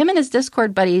 Like him and his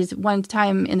Discord buddies, one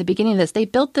time in the beginning of this, they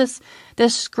built this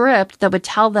script that would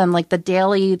tell them like the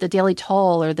daily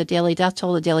toll or the daily death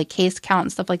toll, the daily case count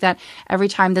and stuff like that every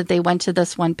time that they went to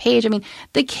this one page. I mean,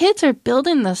 the kids are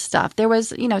building this stuff. There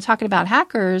was, talking about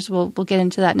hackers, we'll get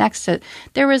into that next.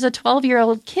 There was a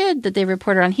 12-year-old kid that they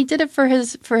reported on. He did it for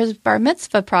his bar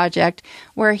mitzvah project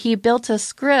where he built a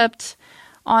script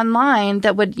online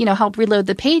that would, help reload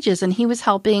the pages. And he was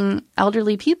helping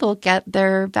elderly people get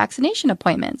their vaccination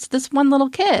appointments. This one little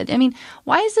kid. I mean,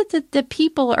 why is it that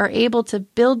people are able to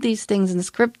build these things and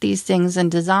script these things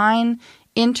and design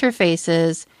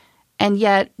interfaces, and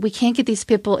yet we can't get these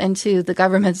people into the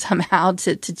government somehow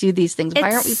to do these things?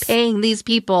 Why aren't we paying these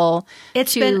people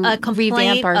It's to been a complaint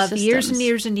revamp our of systems? years and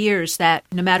years and years that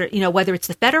no matter, whether it's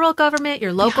the federal government,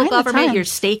 your local government, your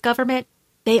state government,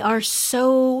 they are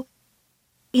so...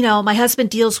 my husband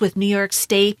deals with New York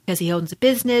State because he owns a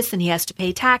business and he has to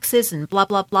pay taxes and blah,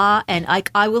 blah, blah. And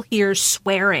I will hear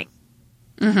swearing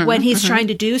when he's trying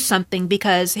to do something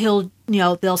because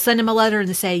they'll send him a letter and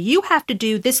they say, you have to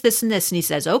do this, this, and this. And he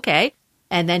says, okay.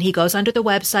 And then he goes onto the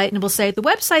website and will say, the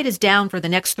website is down for the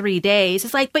next 3 days.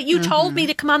 It's like, but you told me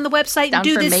to come on the website and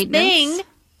do this thing.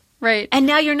 Right. And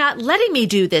now you're not letting me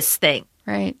do this thing.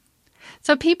 Right.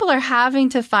 So people are having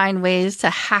to find ways to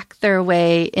hack their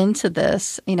way into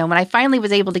this. When I finally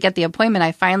was able to get the appointment,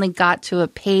 I finally got to a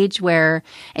page where,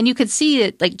 and you could see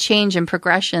it like change in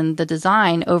progression, the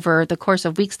design over the course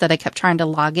of weeks that I kept trying to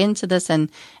log into this and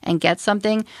get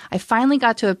something. I finally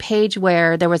got to a page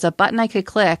where there was a button I could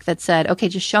click that said, okay,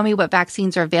 just show me what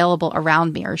vaccines are available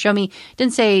around me, or show me,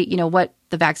 didn't say, what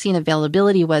the vaccine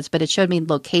availability was, but it showed me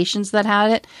locations that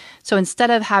had it. So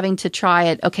instead of having to try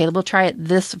it, okay, we'll try it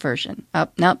this version. Oh,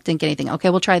 nope, didn't get anything. Okay,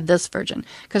 we'll try this version.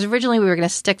 Because originally we were going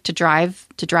to stick to drive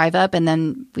up, and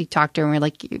then we talked to her and we were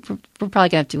like, we're probably going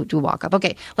to have to do walk up.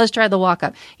 Okay, let's try the walk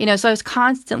up. So I was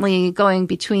constantly going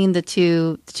between the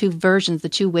two versions, the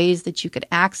two ways that you could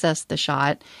access the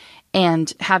shot.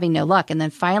 and having no luck. And then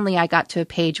finally I got to a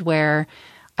page where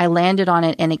I landed on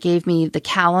it and it gave me the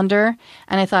calendar.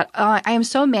 And I thought, oh, I am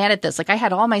so mad at this. Like I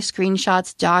had all my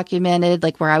screenshots documented,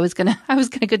 like where I was going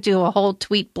to go do a whole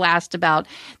tweet blast about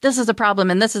this is a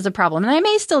problem and this is a problem. And I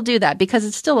may still do that because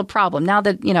it's still a problem. Now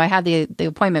that, I had the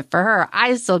appointment for her,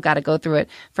 I still got to go through it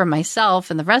for myself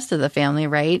and the rest of the family.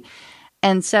 Right.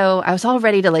 And so I was all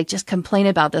ready to like just complain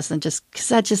about this and just because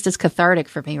that just is cathartic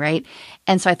for me, right?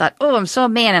 And so I thought, oh, I'm so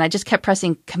mad. And I just kept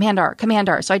pressing Command R.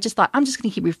 So I just thought, I'm just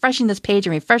going to keep refreshing this page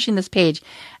and refreshing this page.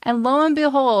 And lo and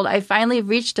behold, I finally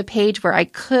reached a page where I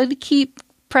could keep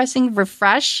pressing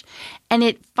refresh. And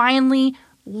it finally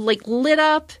like lit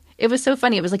up. It was so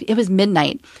funny. It was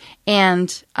midnight.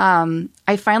 And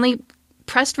I finally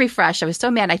pressed refresh. I was so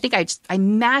mad. I think I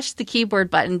mashed the keyboard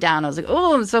button down. I was like,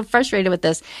 oh, I'm so frustrated with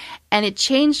this. And it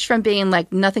changed from being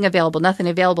like nothing available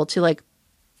to like,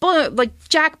 boom, like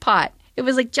jackpot. It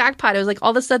was like jackpot. It was like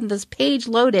all of a sudden this page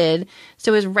loaded.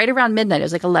 So it was right around midnight. It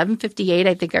was like 11:58,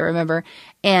 I think I remember.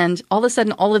 And all of a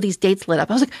sudden, all of these dates lit up.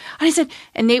 I was like, and I said,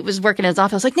 and Nate was working in his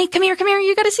office. I was like, Nate, come here.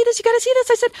 You got to see this.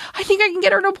 I said, I think I can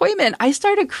get her an appointment. I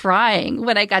started crying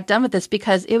when I got done with this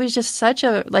because it was just such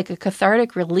a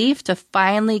cathartic relief to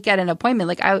finally get an appointment.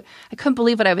 Like I couldn't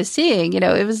believe what I was seeing.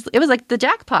 It was like the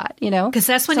jackpot, Because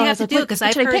that's when you have to do it. Because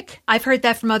I've heard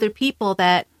that from other people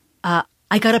that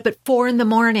I got up at 4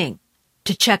 a.m.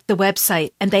 to check the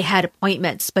website and they had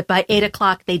appointments, but by 8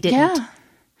 o'clock they didn't. Yeah.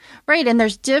 Right. And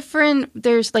that's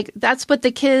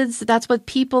what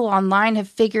people online have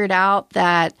figured out,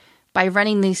 that by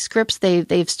running these scripts,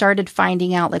 they've started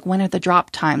finding out like when are the drop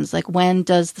times, like when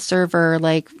does the server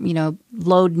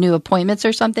load new appointments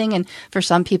or something. And for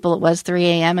some people it was 3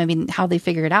 a.m. I mean, how they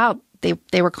figure it out,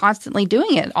 they were constantly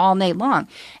doing it all night long.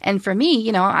 And for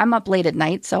me, I'm up late at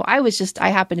night. So I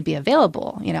happened to be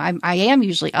available. I am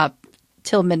usually up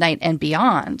till midnight and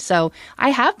beyond. So I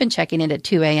have been checking in at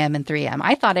 2 a.m. and 3 a.m.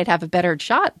 I thought I'd have a better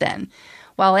shot then.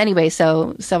 Well, anyway,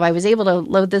 so I was able to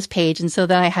load this page. And so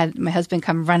then I had my husband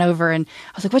come run over and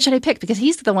I was like, what should I pick? Because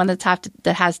he's the one that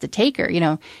has to take her.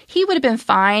 He would have been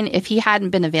fine if he hadn't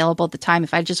been available at the time.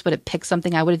 If I just would have picked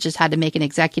something, I would have just had to make an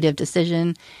executive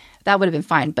decision. That would have been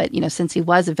fine. But, since he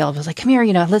was available, I was like, come here,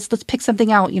 let's pick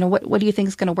something out. What do you think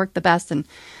is going to work the best? And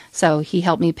so he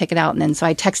helped me pick it out. And then so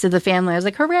I texted the family. I was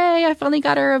like, hooray, I finally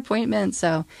got our appointment.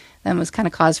 So that was kind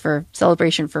of cause for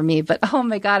celebration for me. But oh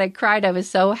my God, I cried. I was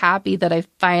so happy that I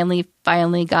finally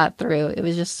got through. It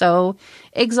was just so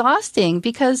exhausting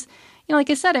because, like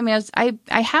I said, I mean,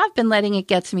 I have been letting it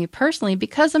get to me personally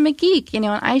because I'm a geek, and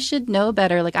I should know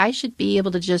better. Like I should be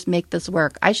able to just make this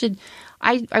work.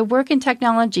 I work in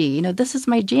technology. This is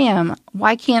my jam.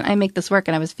 Why can't I make this work?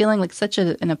 And I was feeling like such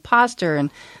an imposter and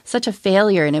such a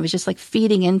failure. And it was just like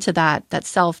feeding into that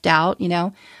self-doubt,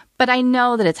 But I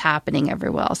know that it's happening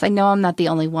everywhere else. I know I'm not the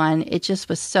only one. It just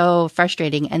was so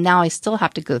frustrating. And now I still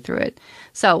have to go through it.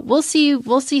 So we'll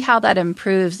see how that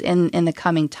improves in the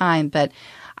coming time. But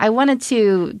I wanted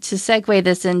to segue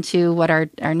this into what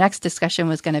our next discussion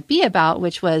was going to be about,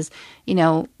 which was,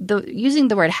 using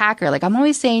the word hacker. Like I'm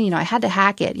always saying, I had to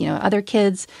hack it. Other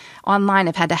kids online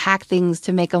have had to hack things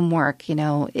to make them work.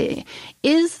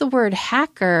 Is the word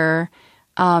hacker,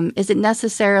 is it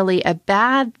necessarily a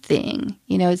bad thing?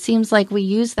 It seems like we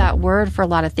use that word for a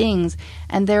lot of things.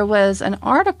 And there was an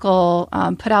article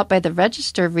put out by the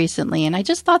Register recently, and I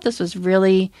just thought this was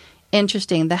really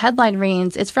interesting. The headline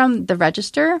reads, it's from the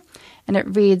Register, and it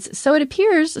reads, so it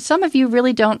appears some of you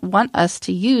really don't want us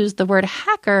to use the word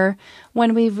hacker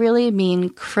when we really mean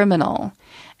criminal.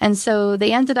 And so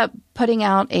they ended up putting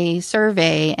out a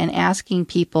survey and asking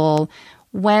people,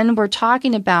 when we're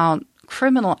talking about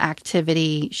criminal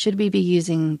activity, should we be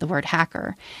using the word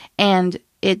hacker? And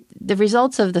the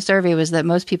results of the survey was that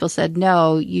most people said,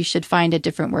 no, you should find a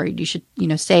different word. You should,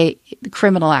 say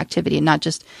criminal activity and not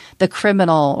just the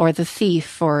criminal or the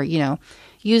thief, or,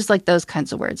 use like those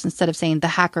kinds of words instead of saying the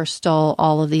hacker stole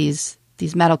all of these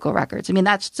medical records. I mean,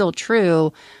 that's still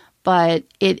true, but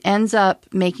it ends up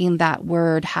making that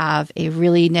word have a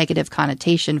really negative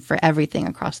connotation for everything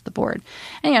across the board.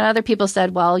 And, other people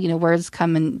said, well, words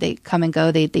come and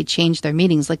go. They change their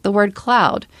meanings, like the word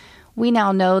cloud. We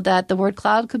now know that the word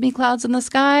cloud could be clouds in the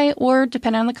sky, or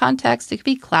depending on the context, it could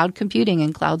be cloud computing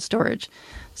and cloud storage.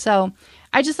 So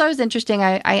I just thought it was interesting.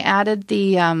 I added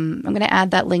I'm going to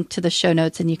add that link to the show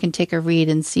notes, and you can take a read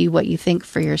and see what you think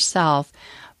for yourself.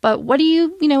 But what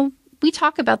do we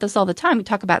talk about this all the time. We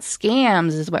talk about scams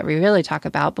is what we really talk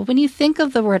about. But when you think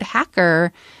of the word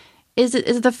hacker, is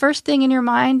the first thing in your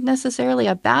mind necessarily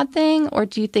a bad thing? Or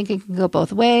do you think it can go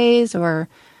both ways? Or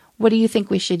what do you think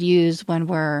we should use when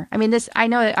we're, I mean, this, I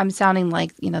know I'm sounding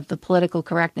like, the political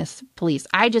correctness police.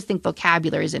 I just think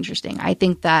vocabulary is interesting. I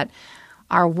think that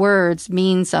our words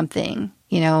mean something,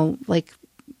 like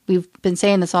we've been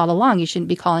saying this all along. You shouldn't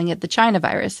be calling it the China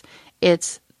virus.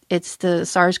 It's the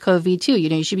SARS-CoV-2.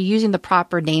 You should be using the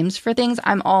proper names for things.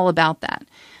 I'm all about that.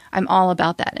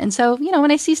 And so,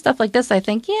 when I see stuff like this, I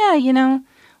think,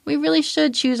 we really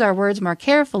should choose our words more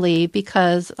carefully,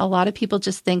 because a lot of people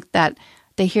just think that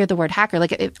they hear the word hacker.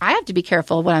 Like, if I have to be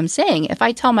careful of what I'm saying. If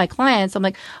I tell my clients, I'm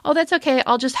like, oh, that's okay.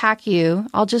 I'll just hack you.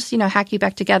 I'll just, hack you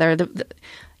back together.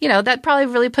 That probably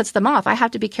really puts them off. I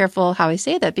have to be careful how I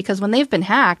say that, because when they've been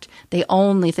hacked, they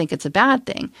only think it's a bad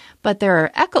thing. But there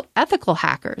are ethical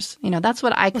hackers. That's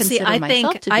what I consider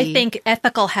myself to be. I think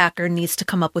ethical hacker needs to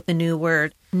come up with a new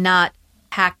word, not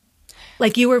hack.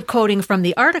 Like you were quoting from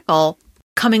the article,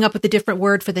 coming up with a different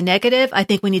word for the negative. I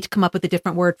think we need to come up with a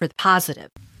different word for the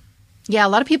positive. Yeah, a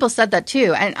lot of people said that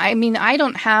too. And I mean, I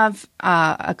don't have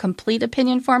a complete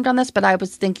opinion formed on this, but I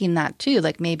was thinking that too.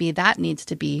 Like maybe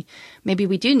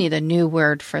we do need a new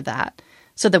word for that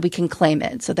so that we can claim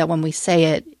it, so that when we say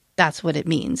it, that's what it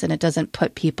means and it doesn't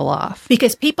put people off.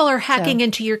 Because people are hacking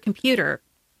into your computer,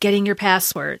 getting your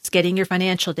passwords, getting your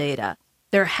financial data.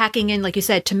 They're hacking in, like you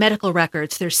said, to medical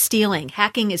records. They're stealing.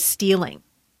 Hacking is stealing.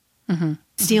 Mm-hmm.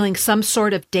 Stealing some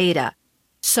sort of data.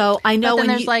 So I know but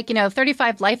then there's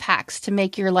 35 life hacks to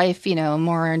make your life,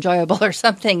 more enjoyable or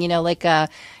something, tie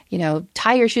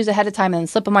your shoes ahead of time and then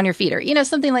slip them on your feet or,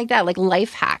 something like that, like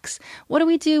life hacks. What do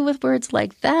we do with words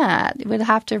like that? We'd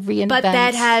have to reinvent. But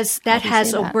that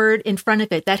has a word in front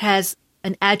of it. That has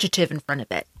an adjective in front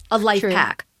of it. A life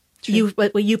hack. True.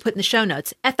 What you put in the show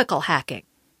notes, ethical hacking,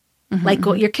 like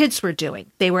what your kids were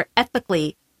doing. They were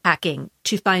ethically hacking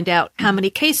to find out how many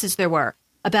cases there were.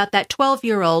 About that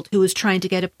 12-year-old who was trying to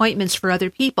get appointments for other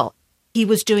people. He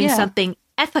was doing something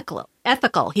ethical.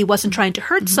 He wasn't trying to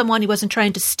hurt someone. He wasn't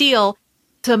trying to steal.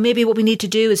 So maybe what we need to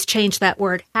do is change that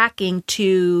word hacking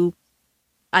to,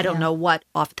 I don't know what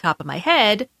off the top of my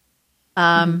head.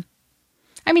 I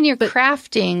mean, you're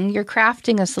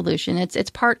crafting a solution.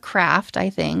 It's part craft, I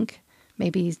think.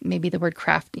 Maybe the word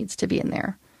craft needs to be in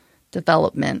there.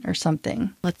 Development or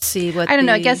something. Let's see what I don't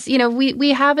know. I guess,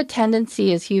 we have a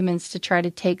tendency as humans to try to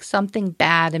take something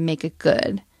bad and make it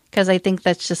good, because I think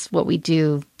that's just what we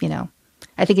do.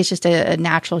 I think it's just a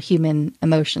natural human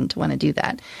emotion to want to do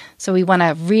that. So we want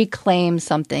to reclaim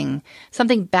something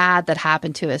bad that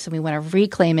happened to us, and we want to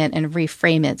reclaim it and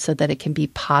reframe it so that it can be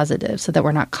positive, so that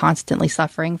we're not constantly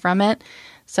suffering from it.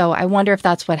 So I wonder if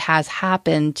that's what has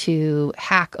happened to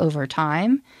hack over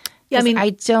time. Yeah, I mean, I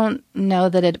don't know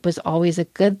that it was always a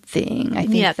good thing. I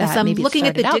think that I'm maybe looking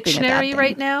at the dictionary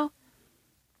right now.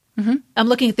 Mm-hmm. I'm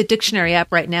looking at the dictionary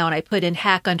app right now, and I put in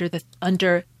hack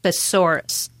under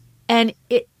thesaurus. And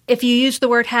if you use the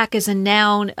word hack as a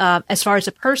noun, as far as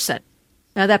a person,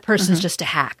 now that person's just a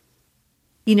hack.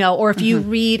 Or if you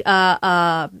read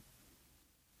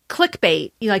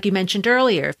clickbait, like you mentioned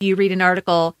earlier, if you read an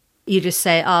article, you just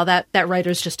say, "Oh, that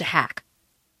writer's just a hack."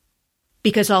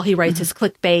 Because all he writes is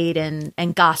clickbait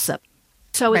and gossip.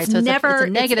 So it's never,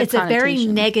 it's a very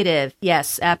negative.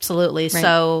 Yes, absolutely. Right.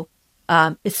 So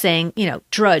it's saying,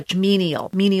 drudge,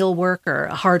 menial worker,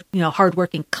 a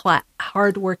hardworking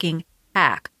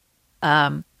hack.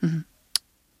 Let's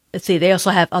see. They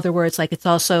also have other words, like it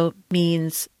also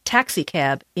means taxi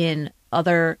cab in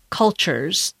other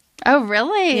cultures. Oh,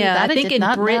 really? Yeah, that I think in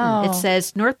Britain know. It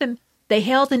says they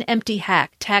hailed an empty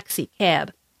hack taxi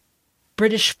cab.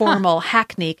 British formal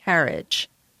hackney carriage.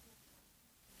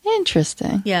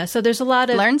 Interesting. Yeah, so there's a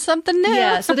lot of... Learn something new.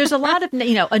 Yeah, so there's a lot of,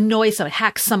 annoy someone,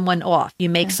 hack someone off. You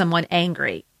make someone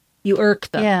angry. You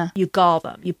irk them. Yeah. You gall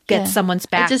them. You get someone's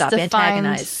back up,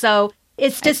 antagonize. So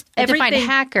it's just everything... I define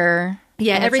hacker...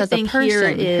 Yeah, everything as a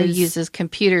person here is... who uses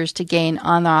computers to gain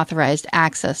unauthorized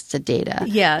access to data.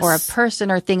 Yes. Or a person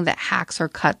or thing that hacks or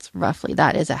cuts roughly.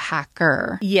 That is a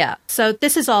hacker. Yeah. So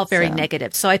this is all very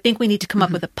negative. So I think we need to come up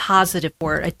with a positive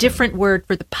word, a different word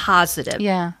for the positive.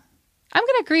 Yeah. I'm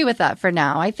going to agree with that for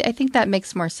now. I think that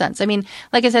makes more sense. I mean,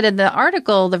 like I said, in the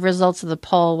article, the results of the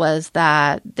poll was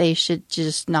that they should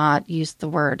just not use the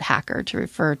word hacker to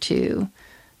refer to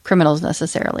criminals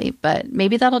necessarily, but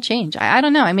maybe that'll change. I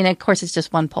don't know. I mean, of course, it's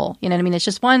just one poll. You know what I mean? It's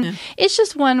just one. Yeah. It's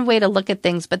just one way to look at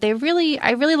things. But I really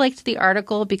liked the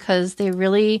article because they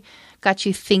really got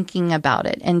you thinking about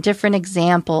it and different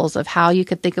examples of how you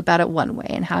could think about it one way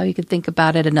and how you could think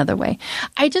about it another way.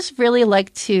 I just really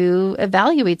like to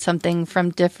evaluate something from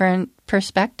different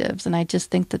perspectives, and I just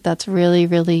think that that's really,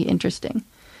 really interesting.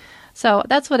 So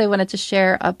that's what I wanted to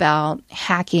share about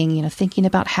hacking. Thinking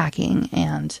about hacking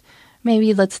and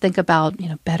maybe let's think about,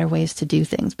 better ways to do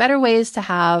things, better ways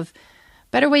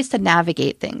to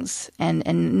navigate things,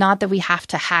 and not that we have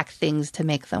to hack things to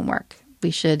make them work.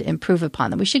 We should improve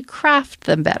upon them. We should craft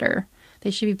them better.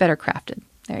 They should be better crafted.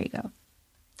 There you go.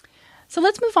 So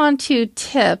let's move on to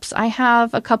tips. I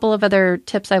have a couple of other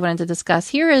tips I wanted to discuss.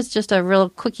 Here is just a real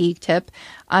quickie tip.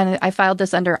 I filed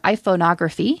this under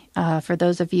iPhoneography for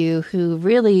those of you who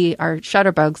really are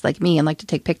shutterbugs like me and like to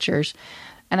take pictures.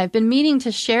 And I've been meaning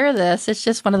to share this. It's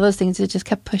just one of those things that just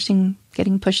kept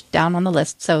getting pushed down on the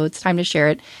list. So it's time to share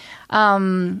it.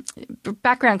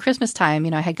 Back around Christmas time,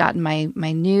 I had gotten my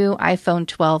new iPhone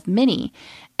 12 mini.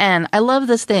 And I love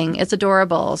this thing. It's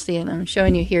adorable. See, and I'm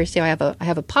showing you here. See, I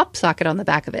have a pop socket on the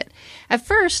back of it. At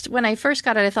first, when I first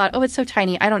got it, I thought, oh, it's so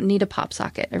tiny. I don't need a pop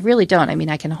socket. I really don't. I mean,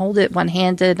 I can hold it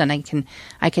one-handed and I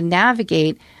can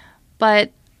navigate.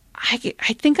 But I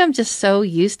think I'm just so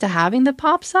used to having the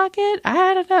pop socket.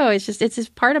 I don't know. It's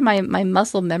just part of my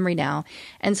muscle memory now.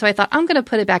 And so I thought I'm going to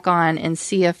put it back on and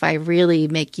see if I really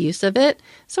make use of it.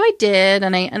 So I did.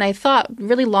 And I thought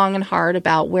really long and hard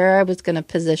about where I was going to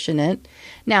position it.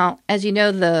 Now, as you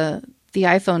know, the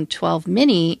iPhone 12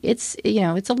 mini, it's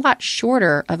a lot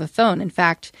shorter of a phone. In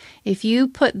fact, if you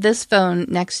put this phone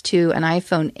next to an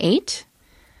iPhone 8,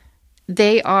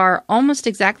 they are almost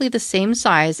exactly the same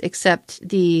size, except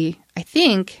I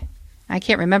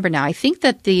can't remember now. I think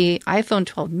that the iPhone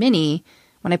 12 mini,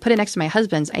 when I put it next to my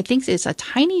husband's, I think it's a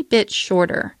tiny bit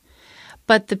shorter.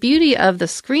 But the beauty of the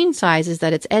screen size is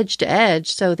that it's edge to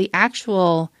edge. So the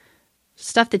actual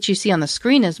stuff that you see on the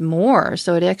screen is more.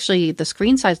 So the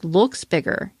screen size looks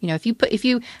bigger. If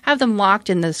you have them locked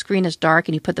and the screen is dark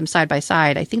and you put them side by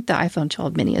side, I think the iPhone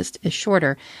 12 mini is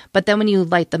shorter. But then when you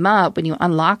light them up, when you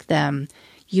unlock them,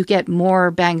 you get more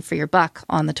bang for your buck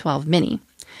on the 12 mini.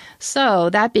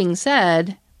 So that being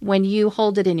said, when you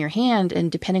hold it in your hand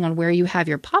and depending on where you have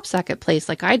your pop socket placed,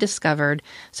 like I discovered,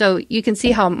 so you can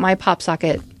see how my pop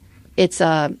socket, it's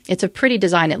a pretty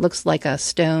design. It looks like a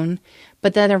stone.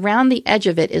 But then around the edge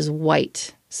of it is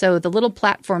white. So the little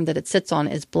platform that it sits on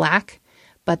is black,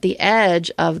 but the edge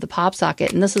of the pop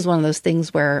socket, and this is one of those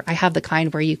things where I have the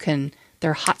kind where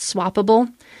they're hot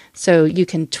swappable. So you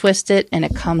can twist it and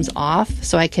it comes off.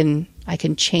 So I can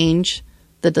change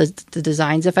the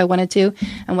designs if I wanted to.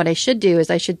 And what I should do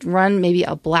is I should run maybe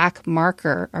a black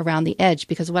marker around the edge,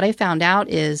 because what I found out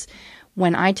is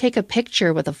when I take a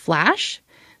picture with a flash,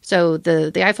 so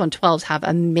the iPhone 12s have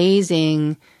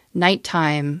amazing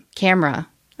nighttime camera,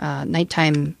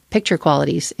 nighttime picture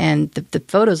qualities, and the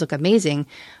photos look amazing,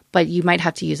 but you might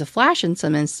have to use a flash in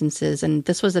some instances. And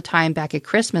this was a time back at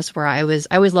Christmas where I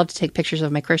always loved to take pictures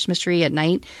of my Christmas tree at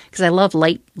night because I love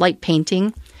light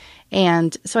painting.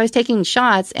 And so I was taking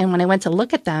shots, and when I went to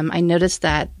look at them, I noticed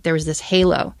that there was this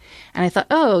halo. And I thought,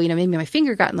 maybe my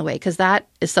finger got in the way, because that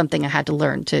is something I had to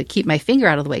learn, to keep my finger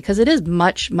out of the way, because it is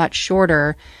much, much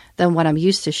shorter than what I'm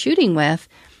used to shooting with.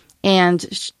 And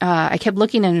I kept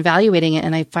looking and evaluating it,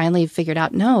 and I finally figured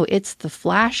out, no, it's the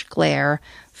flash glare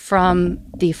from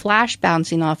the flash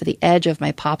bouncing off of the edge of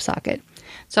my pop socket.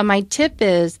 So my tip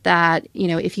is that,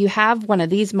 if you have one of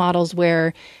these models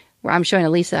where I'm showing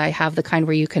Elisa, I have the kind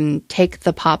where you can take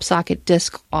the pop socket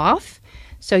disc off.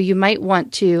 So you might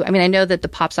want to, I know that the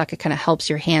pop socket kind of helps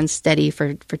your hand steady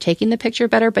for taking the picture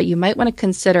better, but you might want to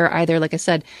consider either, like I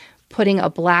said, putting a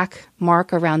black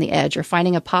mark around the edge, or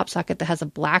finding a pop socket that has a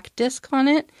black disc on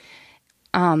it,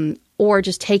 or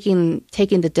just taking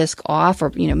the disc off,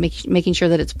 or making sure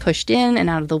that it's pushed in and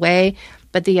out of the way.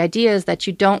 But the idea is that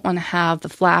you don't want to have the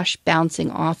flash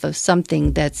bouncing off of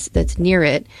something that's near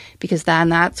it, because then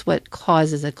that's what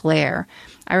causes a glare.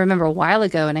 I remember a while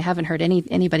ago, and I haven't heard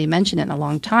anybody mention it in a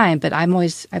long time, but I've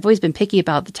always been picky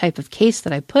about the type of case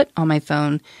that I put on my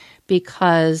phone,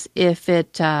 because if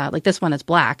it, like this one is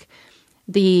black,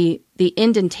 the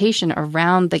indentation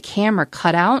around the camera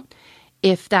cutout,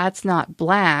 if that's not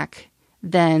black,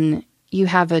 then you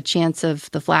have a chance of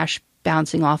the flash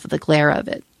bouncing off of the glare of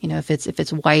it. If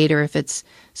it's white or if it's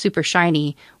super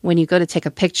shiny, when you go to take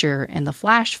a picture and the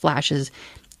flash flashes,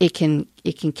 it can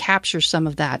capture some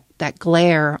of that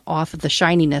glare off of the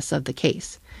shininess of the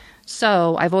case.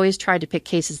 So I've always tried to pick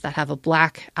cases that have a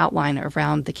black outline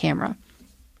around the camera.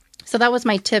 So that was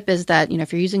my tip, is that,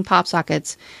 if you're using pop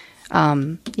sockets,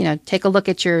 take a look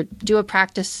at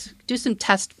do some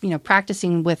test,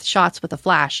 practicing with shots with a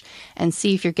flash, and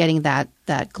see if you're getting that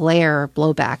glare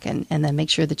blowback, and then make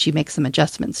sure that you make some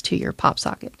adjustments to your pop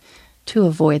socket to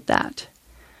avoid that.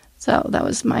 So that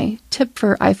was my tip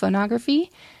for iPhoneography.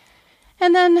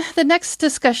 And then the next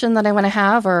discussion that I want to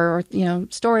have, or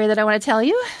story that I want to tell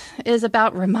you, is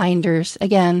about reminders.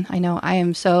 Again, I know I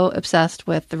am so obsessed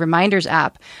with the Reminders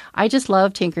app. I just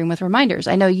love tinkering with reminders.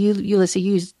 I know you Alyssa,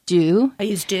 use Do. I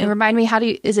use Do. And remind me,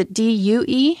 is it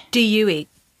DUE? DUE.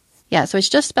 Yeah, so it's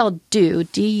just spelled Do,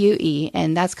 DUE,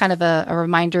 and that's kind of a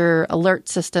reminder alert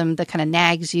system that kind of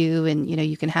nags you, and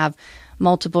you can have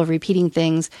multiple repeating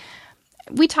things.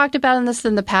 We talked about this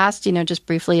in the past, just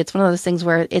briefly. It's one of those things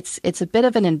where it's a bit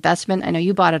of an investment. I know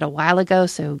you bought it a while ago,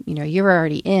 so you were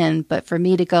already in. But for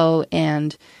me to go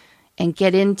and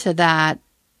get into that,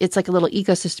 it's like a little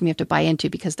ecosystem you have to buy into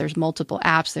because there's multiple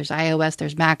apps. There's iOS,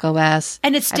 there's Mac OS.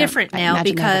 And it's different now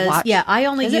because, I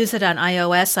only use it on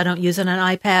iOS. I don't use it on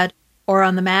iPad or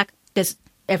on the Mac because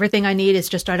everything I need is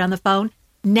just right on the phone.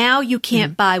 Now you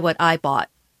can't buy what I bought.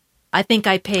 I think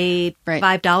I paid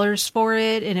 $5 for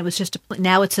it, and it was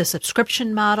now it's a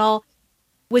subscription model,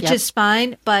 which is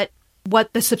fine, but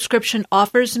what the subscription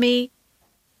offers me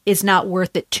is not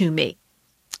worth it to me.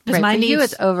 Right, for you,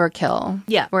 it's overkill.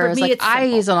 Yeah, whereas for me, I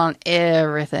use it on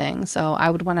everything, so I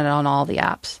would want it on all the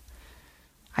apps.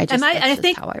 I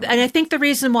think the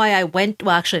reason why I went,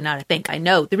 well, actually not I think, I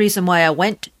know, the reason why I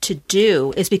went to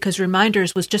Do is because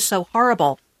Reminders was just so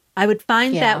horrible. I would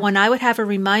find that when I would have a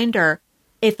reminder,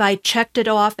 if I checked it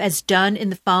off as done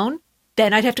in the phone,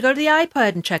 then I'd have to go to the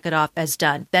iPad and check it off as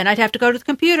done. Then I'd have to go to the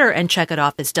computer and check it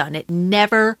off as done. It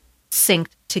never synced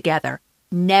together.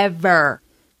 Never.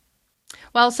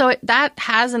 Well, so that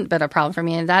hasn't been a problem for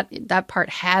me, and that part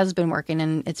has been working,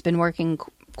 and it's been working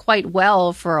quite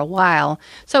well for a while.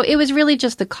 So it was really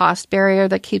just the cost barrier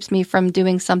that keeps me from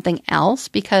doing something else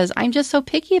because I'm just so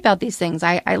picky about these things.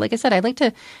 I like I said, I like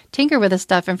to tinker with this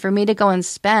stuff, and for me to go and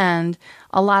spend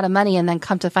a lot of money and then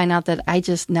come to find out that it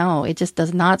just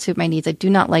does not suit my needs. I do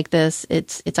not like this.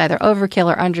 It's either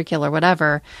overkill or underkill or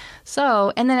whatever.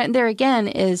 So, and then there again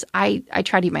is I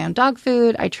try to eat my own dog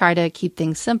food. I try to keep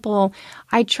things simple.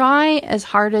 I try as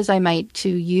hard as I might to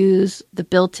use the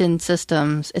built-in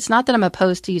systems. It's not that I'm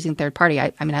opposed to using third party.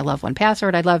 I mean, I love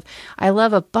 1Password. I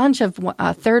love a bunch of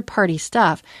third party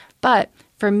stuff, but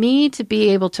for me to be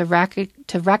able to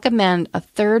recommend a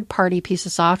third-party piece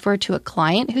of software to a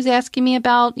client who's asking me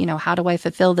about, how do I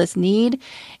fulfill this need,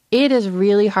 it is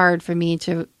really hard for me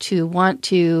to want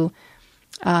to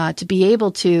be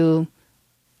able to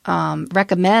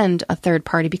recommend a third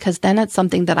party because then it's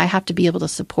something that I have to be able to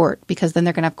support because then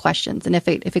they're going to have questions. And if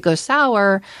it goes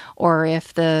sour or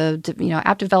if the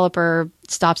app developer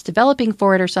stops developing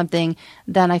for it or something,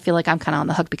 then I feel like I'm kind of on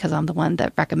the hook because I'm the one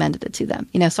that recommended it to them.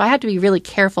 So I have to be really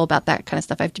careful about that kind of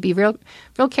stuff. I have to be real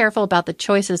careful about the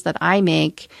choices that I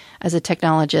make as a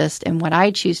technologist and what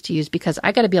I choose to use because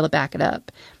I got to be able to back it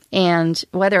up. And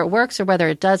whether it works or whether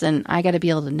it doesn't, I got to be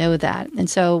able to know that. And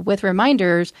so with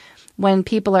reminders, when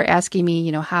people are asking me,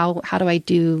 how do I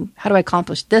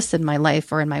accomplish this in my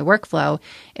life or in my workflow,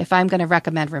 if I'm going to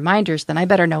recommend reminders, then I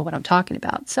better know what I'm talking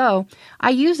about. So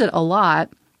I use it a lot.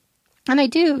 And I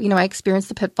do, I experience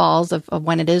the pitfalls of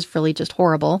when it is really just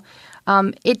horrible.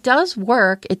 It does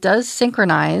work. It does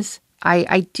synchronize.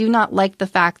 I do not like the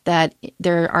fact that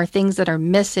there are things that are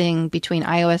missing between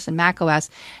iOS and macOS.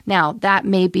 Now, that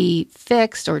may be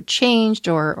fixed or changed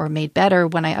or made better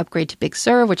when I upgrade to Big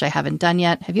Sur, which I haven't done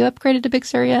yet. Have you upgraded to Big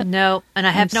Sur yet? No, and I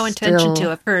have no intention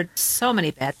to. I've heard so many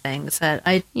bad things that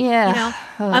I'm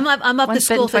up the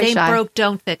school. If it ain't broke,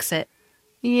 don't fix it.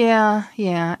 Yeah.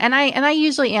 And I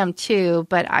usually am too,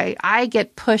 but I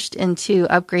get pushed into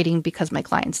upgrading because my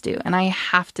clients do. And I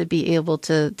have to be able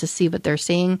to see what they're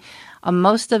seeing.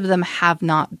 Most of them have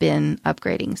not been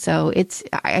upgrading. So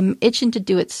I'm itching to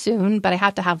do it soon, but I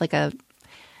have to have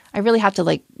I really have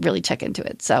to really check into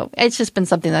it. So it's just been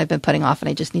something that I've been putting off and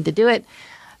I just need to do it.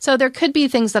 So there could be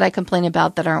things that I complain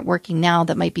about that aren't working now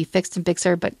that might be fixed in Big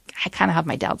Sur, but I kind of have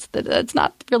my doubts that it's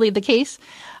not really the case.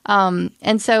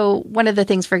 And so one of the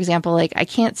things, for example, I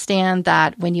can't stand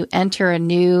that when you enter a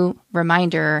new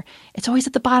reminder, it's always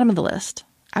at the bottom of the list.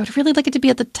 I would really like it to be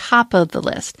at the top of the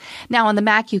list. Now, on the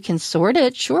Mac, you can sort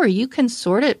it. Sure, you can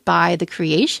sort it by the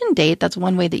creation date. That's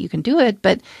one way that you can do it,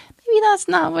 but maybe that's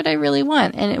not what I really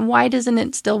want. And why doesn't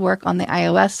it still work on the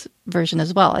iOS version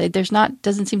as well?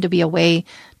 Doesn't seem to be a way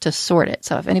to sort it.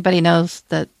 So if anybody knows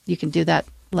that you can do that,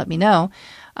 let me know.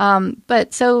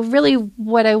 But so really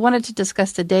what I wanted to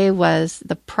discuss today was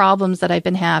the problems that I've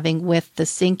been having with the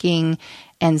syncing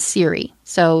and Siri.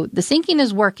 So the syncing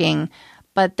is working,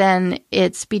 but then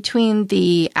it's between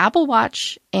the Apple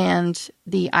Watch and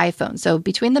the iPhone. So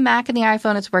between the Mac and the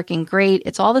iPhone, it's working great.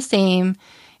 It's all the same.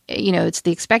 It's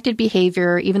the expected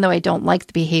behavior, even though I don't like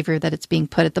the behavior that it's being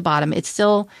put at the bottom. It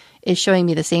still is showing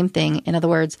me the same thing. In other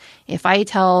words, if I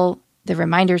tell the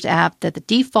Reminders app that the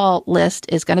default list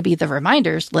is going to be the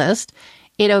Reminders list,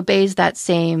 it obeys that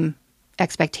same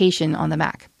expectation on the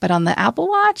Mac. But on the Apple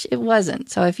Watch, it wasn't.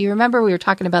 So if you remember, we were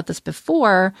talking about this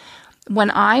before.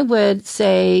 When I would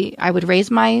say, I would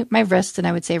raise my wrist and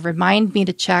I would say, remind me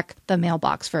to check the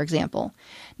mailbox, for example.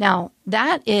 Now,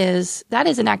 that is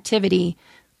an activity,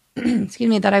 excuse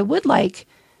me, that I would like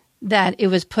that it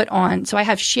was put on. So I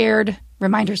have shared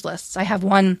reminders lists. I have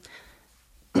one,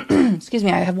 excuse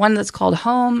me, I have one that's called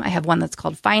Home. I have one that's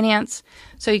called Finance.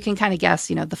 So you can kind of guess,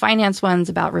 the finance one's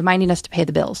about reminding us to pay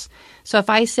the bills. So if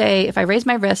I raise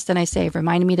my wrist and I say,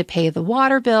 remind me to pay the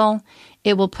water bill,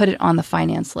 it will put it on the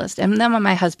finance list. And then when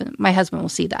my husband will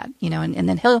see that, and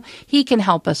then he can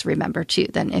help us remember too.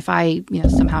 Then if I,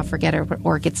 somehow forget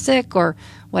or get sick or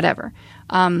whatever.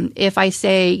 If I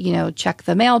say, check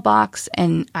the mailbox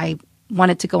and I want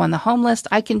it to go on the home list,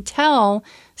 I can tell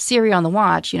Siri on the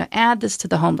watch, add this to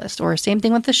the home list. Or same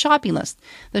thing with the shopping list.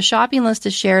 The shopping list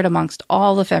is shared amongst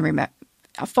all the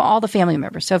family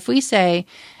members. So if we say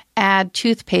add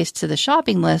toothpaste to the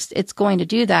shopping list, it's going to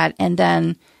do that. And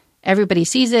then everybody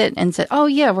sees it and said, oh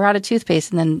yeah, we're out of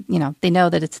toothpaste. And then, they know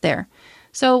that it's there.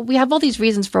 So we have all these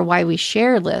reasons for why we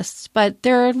share lists, but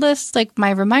there are lists like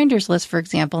my reminders list, for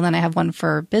example, and then I have one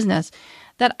for business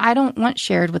that I don't want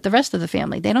shared with the rest of the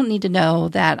family. They don't need to know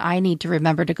that I need to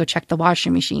remember to go check the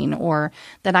washing machine or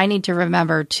that I need to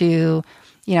remember to,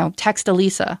 text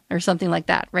Elisa or something like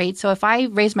that, right? So if I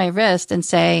raise my wrist and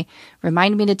say,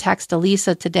 remind me to text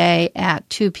Elisa today at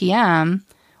 2 p.m.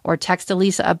 or text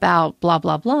Elisa about blah,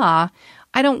 blah, blah,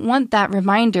 I don't want that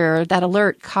reminder, that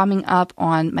alert coming up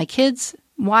on my kids'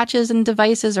 watches and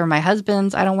devices or my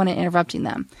husband's. I don't want it interrupting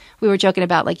them. We were joking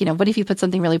about what if you put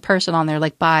something really personal on there,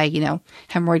 like buy,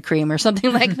 hemorrhoid cream or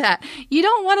something like that. You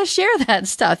don't want to share that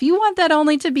stuff. You want that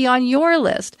only to be on your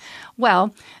list.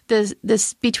 Well,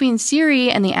 this between Siri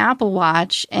and the Apple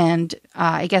Watch and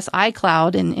I guess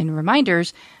iCloud and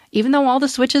reminders, even though all the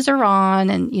switches are on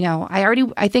and,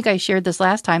 I think I shared this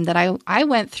last time that I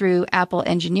went through Apple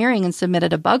engineering and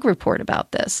submitted a bug report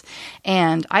about this.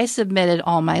 And I submitted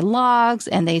all my logs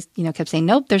and they, kept saying,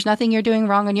 nope, there's nothing you're doing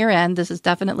wrong on your end. This is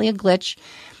definitely a glitch.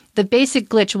 The basic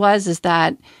glitch is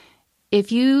that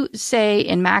if you say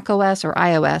in Mac OS or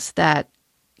iOS that,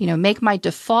 make my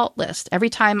default list, every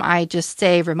time I just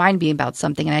say, remind me about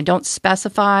something and I don't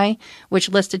specify which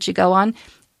list it should go on,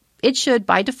 it should,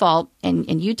 by default,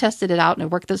 and you tested it out and it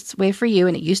worked this way for you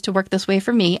and it used to work this way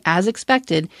for me, as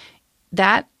expected,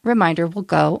 that reminder will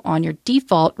go on your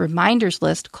default reminders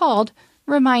list called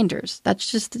Reminders.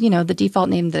 That's just, the default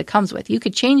name that it comes with. You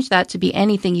could change that to be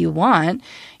anything you want.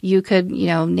 You could,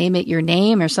 name it your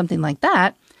name or something like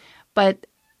that. But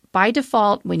by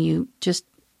default, when you just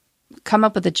come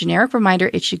up with a generic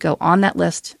reminder, it should go on that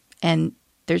list and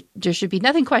there should be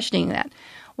nothing questioning that.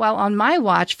 While on my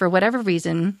watch, for whatever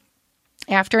reason,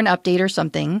 after an update or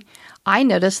something, I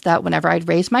noticed that whenever I'd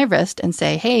raise my wrist and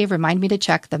say, hey, remind me to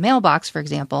check the mailbox, for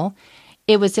example,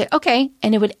 it would say, okay,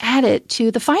 and it would add it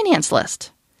to the finance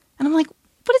list. And I'm like,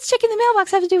 what does checking the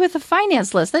mailbox have to do with the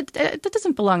finance list? That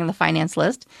doesn't belong in the finance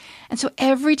list. And so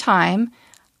every time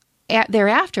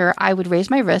thereafter, I would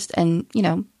raise my wrist and,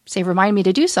 say, remind me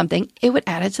to do something, it would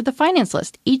add it to the finance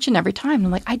list each and every time.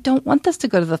 I'm like, I don't want this to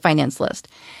go to the finance list.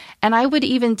 And I would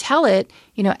even tell it,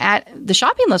 at the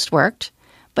shopping list worked,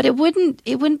 but it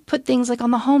wouldn't put things like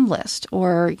on the home list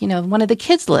or, one of the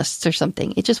kids' lists or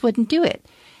something. It just wouldn't do it.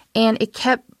 And it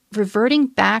kept reverting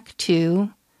back to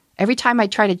every time I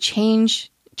try to change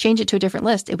it to a different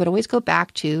list, it would always go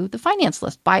back to the finance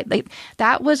list.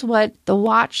 That was what the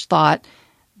watch thought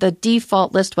the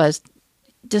default list was,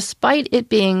 despite it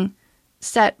being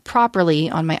set properly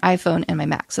on my iPhone and my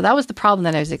Mac. So that was the problem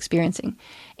that I was experiencing.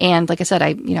 And like I said,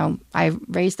 I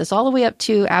raised this all the way up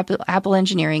to Apple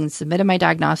engineering and submitted my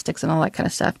diagnostics and all that kind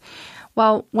of stuff.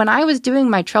 Well, when I was doing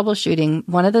my troubleshooting,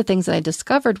 one of the things that I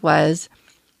discovered was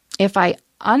if I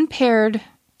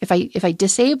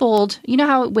disabled,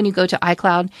 how when you go to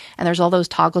iCloud and there's all those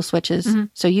toggle switches,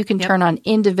 so you can turn on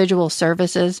individual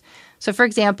services. So for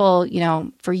example,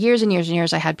 for years and years and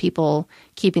years, I had people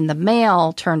keeping the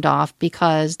mail turned off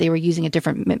because they were using a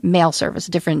different mail service,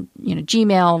 a different,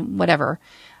 Gmail, whatever.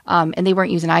 And they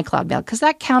weren't using iCloud mail because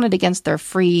that counted against their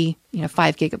free,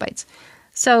 5 gigabytes.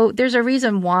 So there's a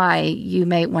reason why you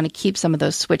may want to keep some of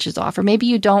those switches off, or maybe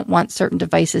you don't want certain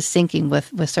devices syncing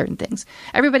with certain things.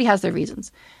 Everybody has their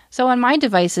reasons. So on my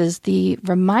devices, the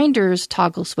reminders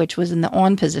toggle switch was in the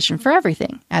on position for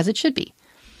everything, as it should be.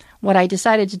 What I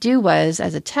decided to do was,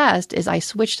 as a test, is I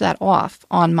switched that off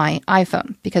on my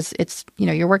iPhone because it's,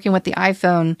 you're working with the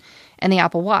iPhone and the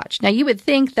Apple Watch. Now, you would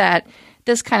think that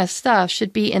this kind of stuff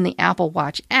should be in the Apple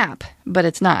Watch app, but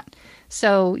it's not.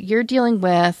 So you're dealing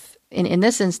with, in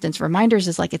this instance, reminders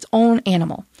is like its own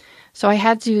animal. So I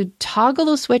had to toggle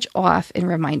the switch off in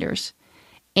reminders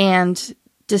and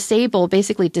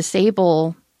basically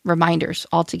disable reminders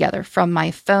altogether from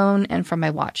my phone and from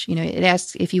my watch. It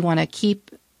asks if you want to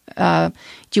keep, do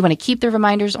you want to keep the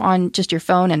reminders on just your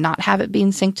phone and not have it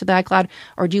being synced to the iCloud,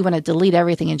 or do you want to delete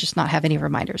everything and just not have any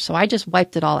reminders? So I just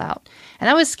wiped it all out. And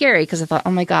that was scary because I thought,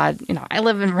 oh my God, I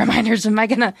live in reminders. Am I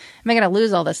gonna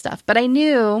lose all this stuff? But I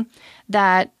knew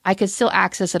that I could still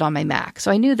access it on my Mac.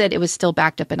 So I knew that it was still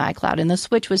backed up in iCloud and the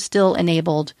switch was still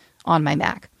enabled on my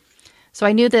Mac. So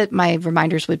I knew that my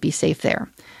reminders would be safe there.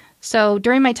 So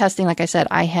during my testing, like I said,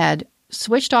 I had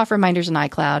switched off reminders in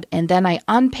iCloud, and then I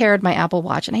unpaired my Apple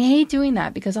Watch. And I hate doing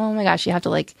that because, oh my gosh, you have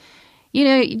to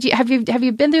have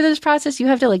you been through this process? You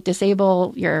have to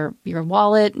disable your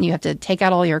wallet, and you have to take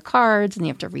out all your cards, and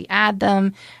you have to re-add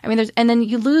them. I mean, and then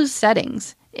you lose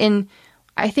settings. And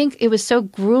I think it was so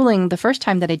grueling the first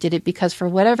time that I did it because for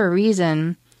whatever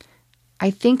reason, I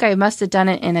think I must have done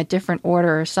it in a different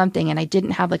order or something, and I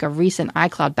didn't have a recent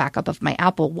iCloud backup of my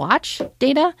Apple Watch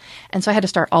data, and so I had to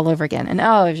start all over again. And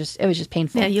it was just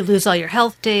painful. Yeah, you lose all your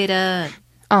health data.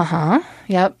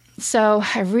 Yep. So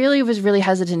I was really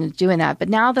hesitant in doing that, but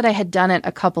now that I had done it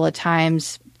a couple of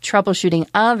times, troubleshooting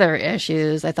other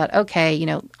issues, I thought,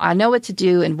 okay, I know what to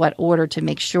do in what order to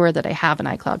make sure that I have an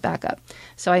iCloud backup.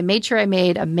 So I made sure I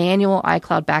made a manual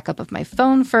iCloud backup of my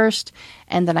phone first,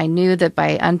 and then I knew that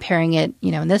by unpairing it,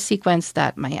 in this sequence,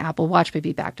 that my Apple Watch would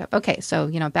be backed up. Okay, so,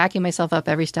 backing myself up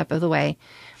every step of the way.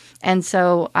 And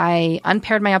so I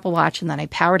unpaired my Apple Watch, and then I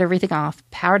powered everything off,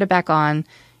 powered it back on,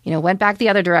 went back the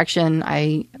other direction.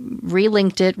 I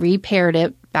relinked it, repaired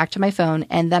it back to my phone,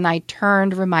 and then I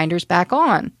turned reminders back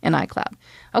on in iCloud.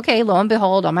 Okay, lo and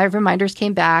behold, all my reminders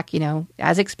came back,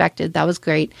 as expected. That was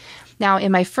great. Now,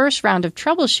 in my first round of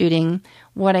troubleshooting,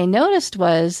 what I noticed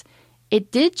was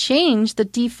it did change the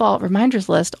default reminders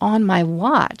list on my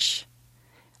watch,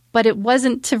 but it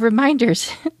wasn't to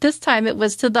reminders. This time it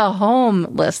was to the home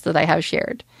list that I have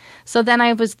shared. So then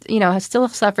I was, still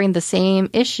suffering the same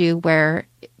issue where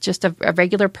just a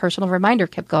regular personal reminder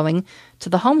kept going to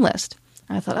the home list.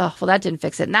 And I thought, oh, well, that didn't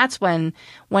fix it. And that's when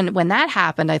that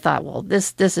happened, I thought, well,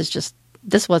 this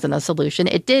wasn't a solution.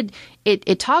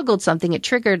 It toggled something. It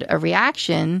triggered a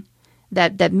reaction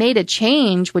that made a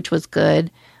change, which was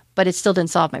good, but it still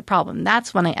didn't solve my problem.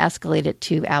 That's when I escalated it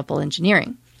to Apple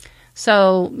engineering.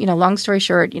 So, long story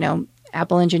short,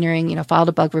 Apple engineering, filed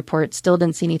a bug report, still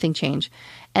didn't see anything change.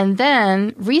 And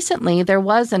then recently there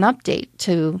was an update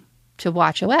to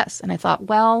watchOS. And I thought,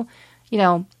 well,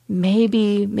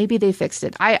 maybe they fixed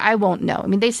it. I won't know. I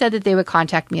mean, they said that they would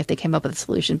contact me if they came up with a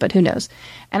solution, but who knows?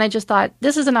 And I just thought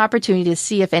this is an opportunity to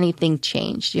see if anything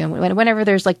changed, whenever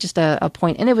there's just a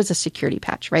point, and it was a security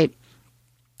patch, right?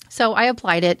 So I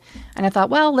applied it and I thought,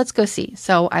 well, let's go see.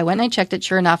 So I went and I checked it.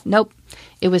 Sure enough, nope.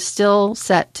 It was still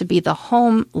set to be the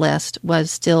home list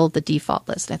was still the default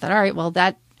list. And I thought, all right, well,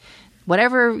 that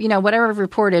whatever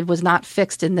reported was not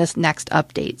fixed in this next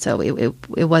update. So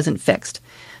it wasn't fixed.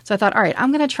 So I thought, all right,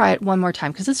 I'm going to try it one more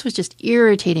time because this was just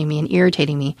irritating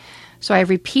me. So I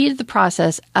repeated the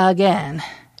process again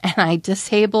and I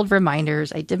disabled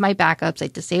reminders. I did my backups. I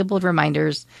disabled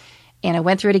reminders and I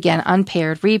went through it again,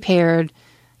 unpaired, repaired.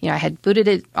 I had booted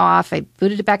it off. I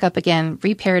booted it back up again,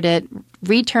 repaired it,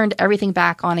 returned everything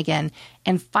back on again.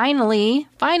 And finally,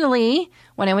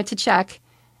 when I went to check,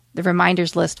 the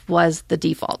reminders list was the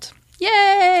default.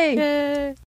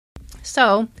 Yay!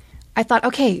 So I thought,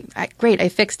 okay, great, I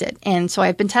fixed it. And so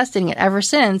I've been testing it ever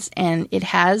since, and it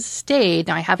has stayed.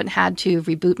 Now, I haven't had to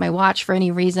reboot my watch for any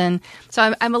reason.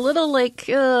 So I'm a little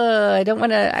I don't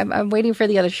want to, I'm waiting for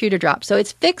the other shoe to drop. So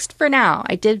it's fixed for now.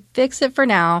 I did fix it for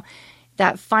now.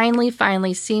 That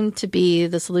finally seemed to be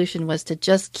the solution was to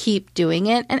just keep doing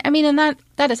it. And I mean, and that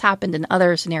has happened in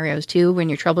other scenarios too when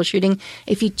you're troubleshooting.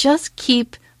 If you just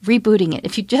keep rebooting it,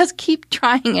 if you just keep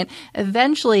trying it,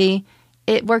 eventually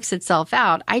it works itself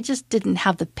out. I just didn't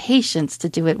have the patience to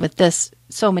do it with this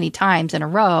so many times in a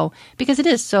row because it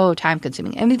is so time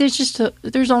consuming. I mean,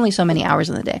 there's only so many hours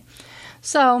in the day.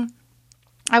 So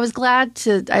I was glad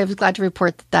to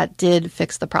report that did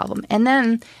fix the problem. And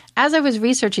then as I was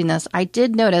researching this, I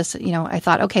did notice, I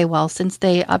thought, okay, well, since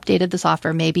they updated the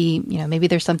software, maybe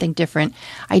there's something different.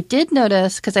 I did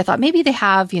notice because I thought maybe they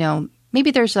have,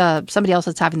 maybe there's somebody else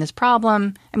that's having this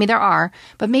problem. I mean, there are,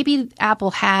 but maybe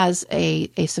Apple has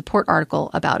a support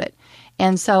article about it.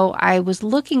 And so I was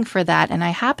looking for that, and I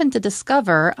happened to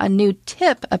discover a new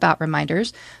tip about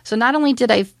reminders. So not only did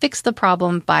I fix the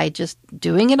problem by just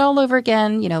doing it all over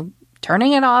again,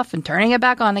 turning it off and turning it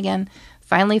back on again,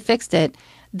 finally fixed it.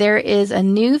 there is a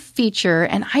new feature,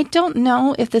 and I don't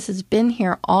know if this has been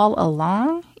here all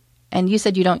along. And you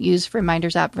said you don't use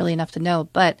Reminders app really enough to know,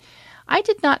 but I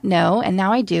did not know, and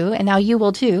now I do, and now you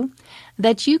will too,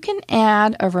 that you can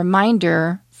add a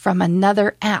reminder from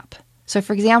another app. So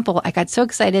for example, I got so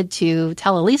excited to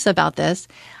tell Elisa about this,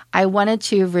 I wanted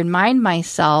to remind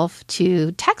myself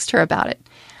to text her about it.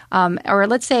 Or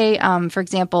let's say, for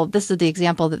example, this is the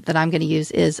example that I'm going to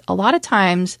use is a lot of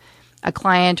times a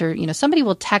client or, somebody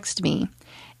will text me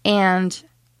and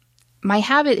my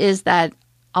habit is that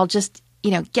I'll just,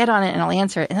 get on it and I'll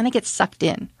answer it and then I get sucked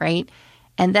in, right?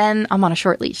 And then I'm on a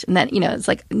short leash and then, it's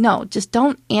like, no, just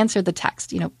don't answer the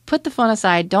text, put the phone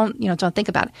aside. Don't think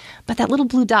about it. But that little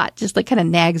blue dot just like kind of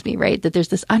nags me, right? That there's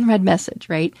this unread message,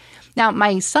 right? Now,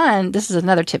 my son, this is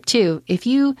another tip too. If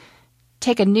you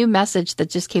take a new message that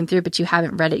just came through, but you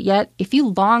haven't read it yet, if you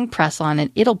long press on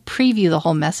it, it'll preview the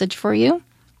whole message for you.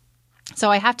 So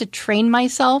I have to train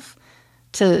myself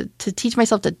to teach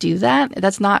myself to do that.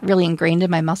 That's not really ingrained in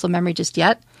my muscle memory just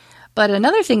yet. But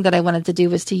another thing that I wanted to do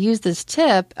was to use this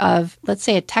tip of, let's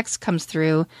say a text comes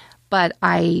through, but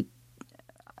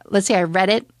let's say I read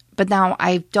it, but now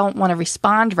I don't want to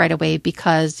respond right away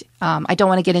because I don't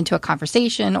want to get into a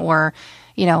conversation or,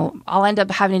 I'll end up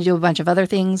having to do a bunch of other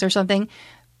things or something.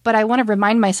 But I want to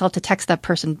remind myself to text that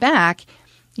person back.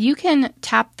 You can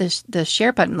tap the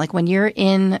share button. Like when you're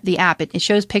in the app, it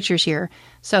shows pictures here.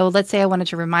 So let's say I wanted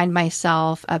to remind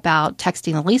myself about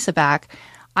texting Elisa back.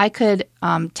 I could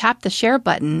tap the share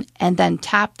button and then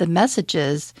tap the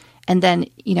messages and then,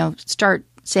 start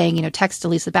saying, text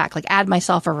Elisa back, like add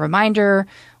myself a reminder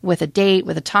with a date,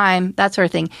 with a time, that sort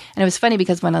of thing. And it was funny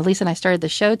because when Elisa and I started the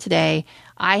show today,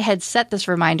 I had set this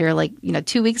reminder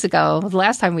 2 weeks ago, the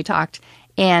last time we talked,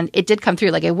 and it did come through,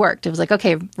 like it worked. It was like,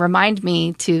 okay, remind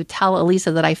me to tell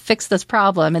Elisa that I fixed this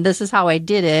problem and this is how I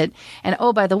did it. And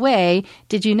oh, by the way,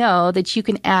 did you know that you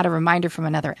can add a reminder from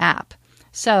another app?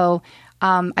 So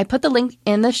I put the link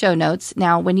in the show notes.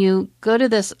 Now, when you go to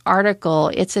this article,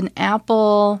 it's an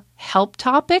Apple help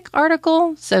topic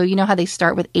article. So you know how they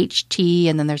start with HT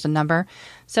and then there's a number.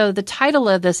 So the title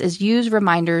of this is Use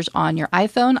Reminders on Your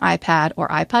iPhone, iPad, or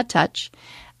iPod Touch.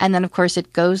 And then, of course,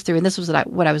 it goes through, and this was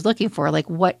what I was looking for, like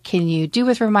what can you do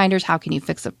with reminders? How can you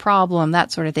fix a problem?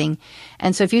 That sort of thing.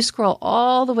 And so if you scroll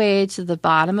all the way to the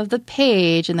bottom of the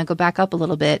page and then go back up a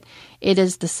little bit, it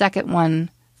is the second one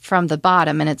from the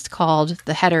bottom, and it's called,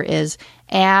 the header is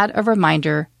Add a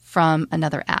Reminder from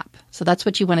Another App. So that's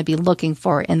what you want to be looking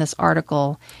for in this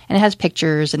article. And it has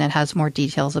pictures and it has more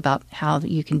details about how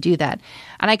you can do that.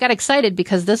 And I got excited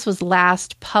because this was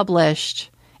last published.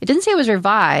 It didn't say it was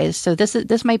revised, so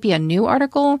this might be a new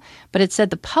article, but it said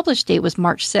the published date was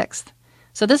March 6th.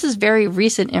 So this is very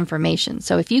recent information.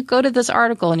 So if you go to this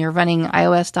article and you're running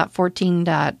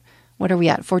iOS.14. What are we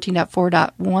at?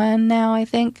 14.4.1 now, I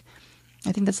think.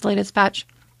 I think that's the latest patch.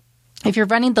 If you're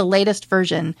running the latest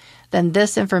version, then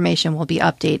this information will be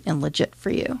updated and legit for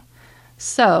you.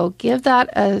 So give that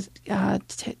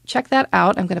check that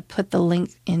out. I'm going to put the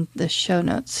link in the show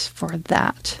notes for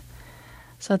that.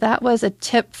 So that was a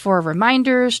tip for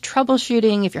reminders,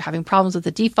 troubleshooting. If you're having problems with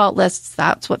the default lists,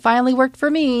 that's what finally worked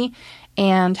for me,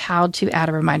 and how to add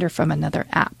a reminder from another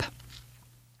app.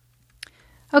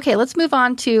 Okay, let's move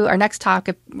on to our next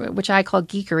topic, which I call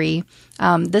geekery.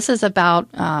 This is about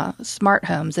smart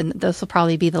homes, and this will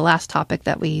probably be the last topic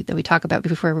that we talk about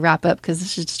before we wrap up, because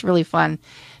this is just really fun.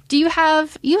 Do you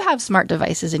have smart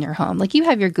devices in your home? Like you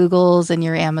have your Googles and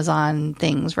your Amazon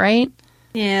things, right?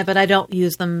 Yeah, but I don't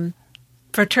use them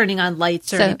for turning on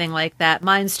lights or anything like that.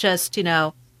 Mine's just,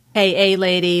 hey, A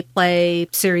lady, play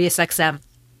Sirius XM,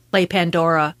 play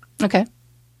Pandora. Okay.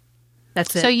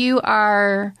 That's it. So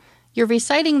you're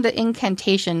reciting the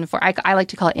incantation for, I like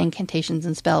to call it incantations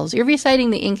and spells. You're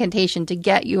reciting the incantation to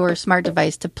get your smart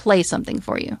device to play something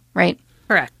for you, right?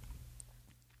 Correct.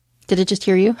 Did it just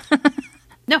hear you?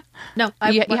 No.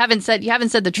 You haven't said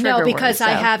the trigger word. No, because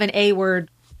I have an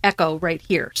A-word echo right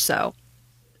here, so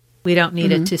we don't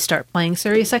need it to start playing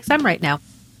Sirius XM right now.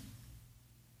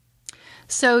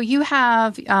 So you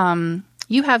have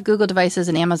Google devices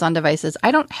and Amazon devices.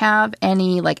 I don't have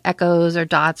any like Echoes or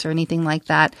Dots or anything like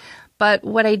that. But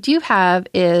what I do have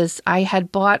is I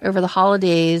had bought over the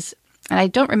holidays, and I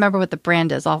don't remember what the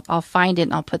brand is. I'll find it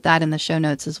and I'll put that in the show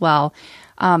notes as well.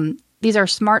 These are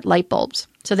smart light bulbs.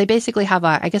 So they basically have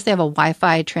a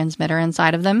Wi-Fi transmitter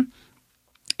inside of them.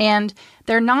 And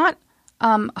they're not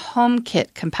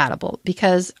HomeKit compatible,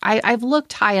 because I've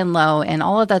looked high and low and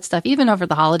all of that stuff, even over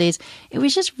the holidays. It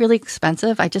was just really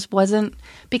expensive. I just wasn't,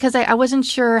 because I wasn't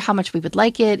sure how much we would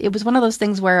like it. It was one of those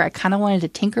things where I kind of wanted to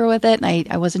tinker with it, and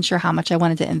I wasn't sure how much I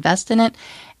wanted to invest in it.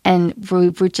 And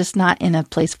we're just not in a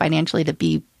place financially to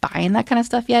be buying that kind of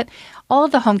stuff yet. All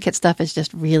of the HomeKit stuff is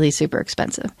just really super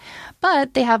expensive.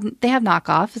 But they have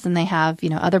knockoffs, and they have,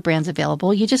 other brands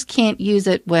available. You just can't use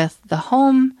it with the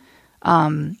home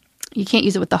you can't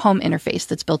use it with the home interface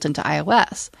that's built into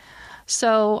iOS.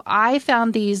 So I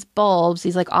found these bulbs,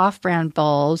 these like off-brand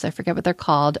bulbs. I forget what they're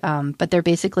called, but they're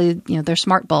basically, they're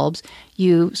smart bulbs.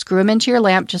 You screw them into your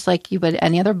lamp just like you would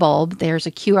any other bulb. There's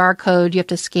a QR code you have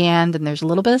to scan, and there's a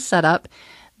little bit of setup.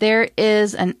 There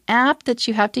is an app that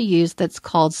you have to use that's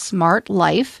called Smart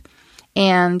Life.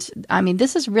 And I mean,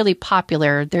 this is really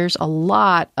popular. There's a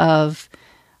lot of,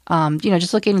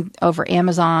 just looking over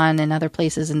Amazon and other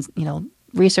places and,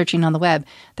 researching on the web,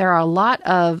 there are a lot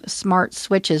of smart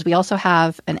switches. We also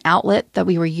have an outlet that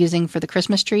we were using for the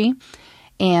Christmas tree.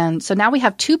 And so now we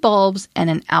have 2 bulbs and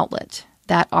an outlet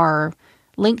that are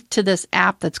linked to this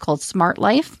app that's called Smart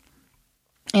Life.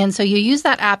 And so you use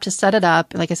that app to set it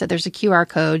up. Like I said, there's a QR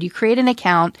code. You create an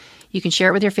account. You can share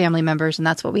it with your family members, and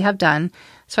that's what we have done.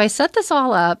 So I set this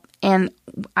all up, and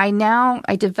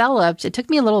I developed, it took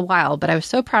me a little while, but I was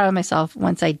so proud of myself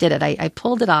once I did it. I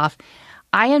pulled it off.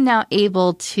 I am now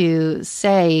able to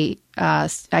say,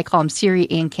 I call them Siri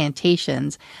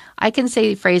incantations. I can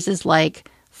say phrases like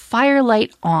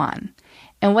firelight on.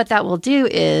 And what that will do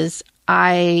is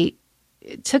I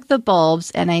took the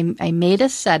bulbs and I made a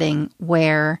setting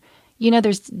where,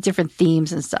 there's different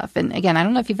themes and stuff. And again, I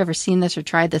don't know if you've ever seen this or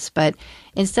tried this, but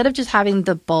instead of just having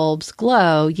the bulbs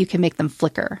glow, you can make them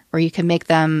flicker, or you can make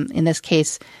them, in this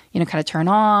case, kind of turn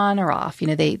on or off.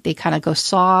 They kind of go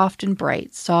soft and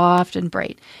bright, soft and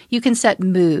bright. You can set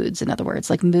moods, in other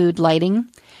words, like mood lighting.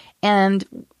 And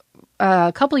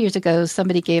a couple of years ago,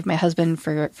 somebody gave my husband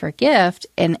for a gift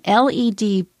an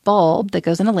LED bulb that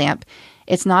goes in a lamp.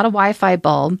 It's not a Wi-Fi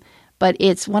bulb, but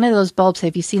it's one of those bulbs.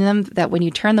 Have you seen them that when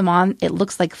you turn them on, it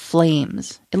looks like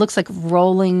flames? It looks like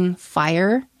rolling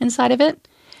fire inside of it.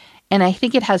 And I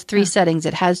think it has 3 settings.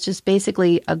 It has just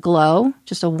basically a glow,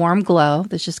 just a warm glow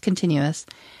that's just continuous.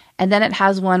 And then it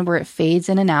has one where it fades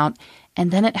in and out.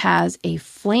 And then it has a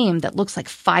flame that looks like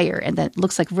fire, and that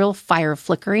looks like real fire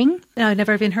flickering. No, I've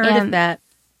never even heard of that.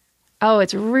 Oh,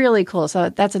 it's really cool. So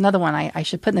that's another one I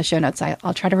should put in the show notes.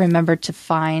 I'll try to remember to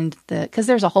find because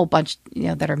there's a whole bunch,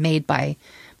 that are made by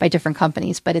different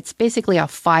companies, but it's basically a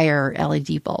fire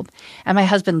LED bulb. And my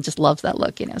husband just loves that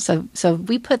look, So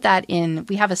we put that in.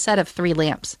 We have a set of 3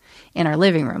 lamps in our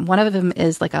living room. One of them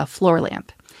is like a floor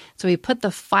lamp. So we put the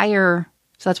fire,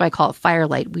 so that's why I call it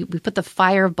firelight. We put the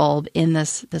fire bulb in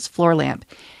this floor lamp.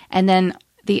 And then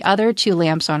the other 2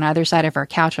 lamps on either side of our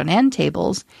couch on end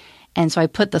tables. And so I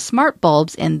put the smart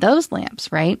bulbs in those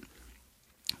lamps, right?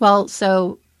 Well,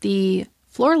 so the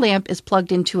floor lamp is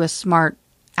plugged into a smart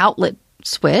outlet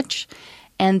switch,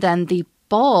 and then the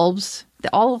bulbs,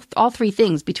 all 3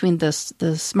 things between the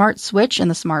smart switch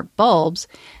and the smart bulbs,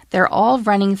 they're all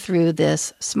running through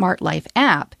this Smart Life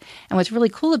app. And what's really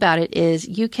cool about it is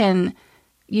you can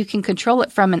control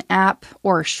it from an app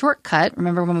or a shortcut.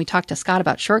 Remember when we talked to Scott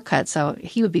about shortcuts? So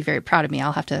he would be very proud of me.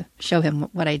 I'll have to show him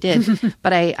what I did.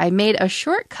 But I made a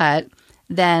shortcut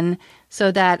then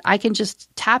so that I can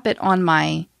just tap it on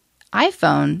my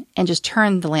iPhone and just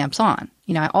turn the lamps on.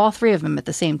 All 3 of them at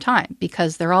the same time,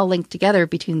 because they're all linked together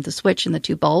between the switch and the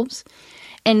 2 bulbs.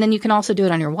 And then you can also do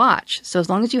it on your watch. So as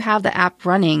long as you have the app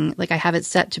running, like I have it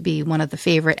set to be one of the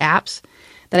favorite apps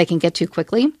that I can get to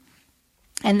quickly.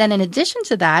 And then in addition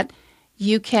to that,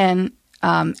 you can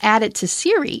add it to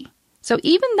Siri. So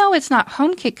even though it's not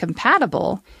HomeKit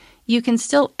compatible, you can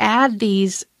still add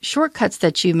these shortcuts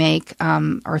that you make,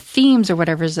 or themes or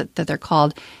whatever that they're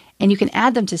called, and you can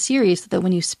add them to Siri so that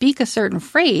when you speak a certain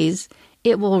phrase,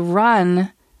 it will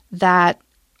run that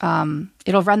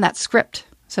script,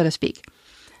 so to speak.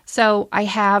 So I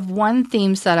have one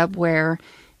theme set up where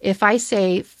if I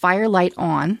say firelight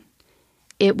on,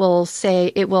 it will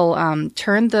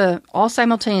turn all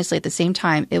simultaneously at the same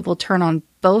time. It will turn on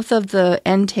both of the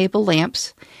end table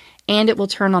lamps, and it will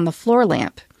turn on the floor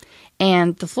lamp.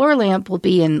 And the floor lamp will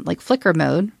be in like flicker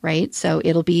mode, right? So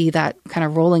it'll be that kind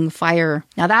of rolling fire.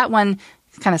 Now that one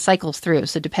kind of cycles through.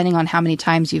 So depending on how many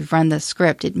times you've run the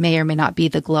script, it may or may not be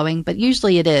the glowing, but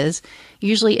usually it is.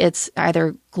 Usually it's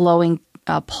either glowing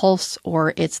pulse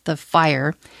or it's the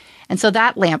fire. And so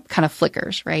that lamp kind of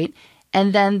flickers, right?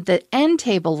 And then the end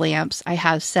table lamps I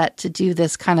have set to do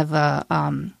this kind of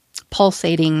a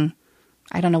pulsating,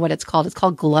 I don't know what it's called. It's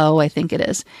called glow, I think it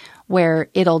is, where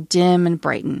it'll dim and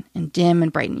brighten and dim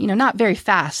and brighten, not very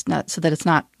fast, not so that it's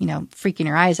not, freaking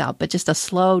your eyes out, but just a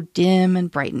slow dim and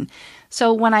brighten.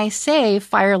 So when I say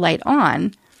firelight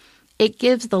on, it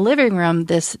gives the living room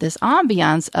this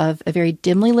ambiance of a very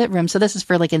dimly lit room. So this is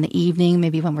for like in the evening,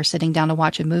 maybe when we're sitting down to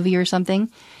watch a movie or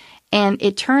something. And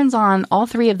it turns on all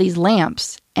three of these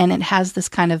lamps, and it has this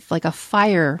kind of like a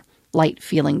fire light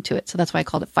feeling to it. So that's why I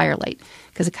called it firelight,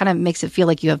 because it kind of makes it feel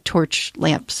like you have torch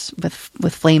lamps with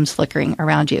flames flickering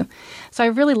around you. So I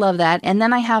really love that. And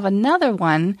then I have another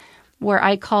one where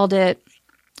I called it,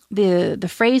 the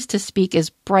phrase to speak is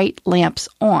bright lamps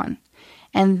on.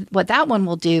 And what that one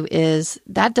will do is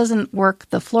that doesn't work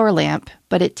the floor lamp,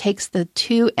 but it takes the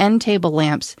two end table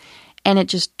lamps and it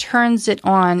just turns it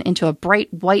on into a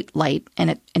bright white light, and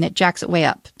it jacks it way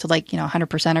up to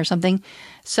 100% or something.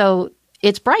 So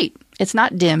it's bright. It's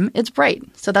not dim. It's bright.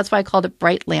 So that's why I called it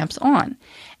bright lamps on.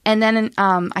 And then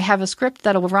I have a script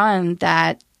that'll run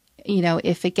that,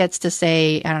 if it gets to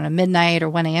say, I don't know, midnight or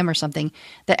 1 a.m. or something,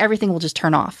 that everything will just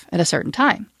turn off at a certain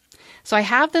time. So I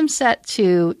have them set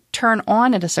to turn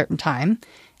on at a certain time,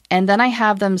 and then I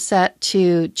have them set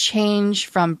to change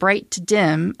from bright to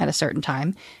dim at a certain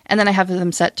time, and then I have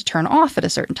them set to turn off at a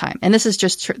certain time. And this is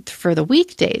just for the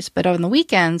weekdays, but on the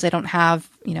weekends, I don't have,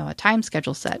 a time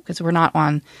schedule set because we're not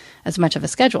on as much of a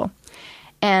schedule.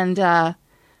 And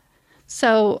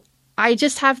so I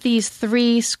just have these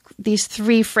three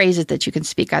phrases that you can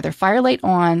speak, either firelight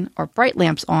on or bright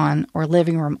lamps on or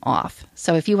living room off.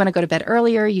 So if you want to go to bed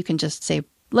earlier, you can just say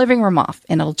living room off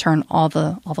and it'll turn all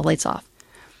the lights off.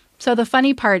 So the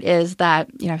funny part is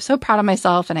that, I'm so proud of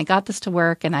myself, and I got this to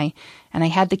work, and I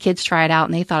had the kids try it out,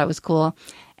 and they thought it was cool.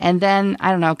 And then,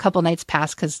 I don't know, a couple nights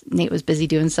passed because Nate was busy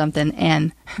doing something.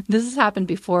 And this has happened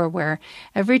before where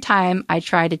every time I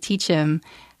try to teach him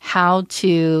how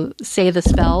to say the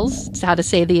spells, how to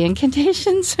say the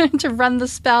incantations, to run the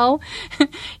spell,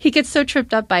 he gets so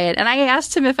tripped up by it. And I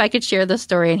asked him if I could share the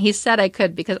story, and he said I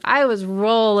could, because I was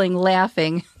rolling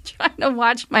laughing trying to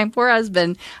watch my poor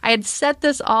husband. I had set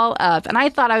this all up, and I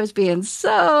thought I was being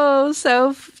so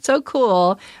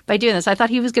cool by doing this. I thought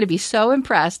he was going to be so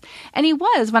impressed, and he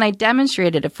was when I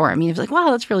demonstrated it for him. He was like, wow,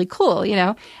 that's really cool,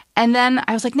 And then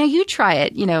I was like, now you try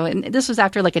it, and this was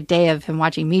after like a day of him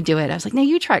watching me do it. I was like, now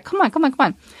you try it. Come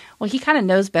on. Well, he kind of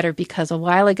knows better, because a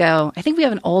while ago, I think we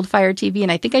have an old Fire TV,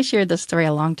 and I think I shared this story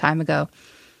a long time ago.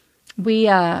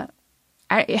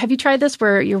 Have you tried this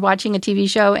where you're watching a TV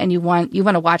show and you want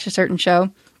to watch a certain show?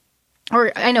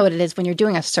 Or I know what it is when you're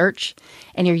doing a search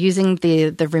and you're using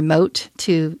the remote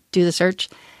to do the search.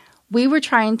 We were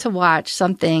trying to watch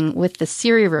something with the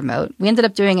Siri remote. We ended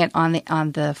up doing it on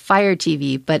the Fire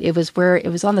TV, but it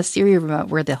was on the Siri remote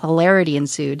where the hilarity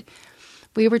ensued.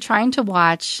 We were trying to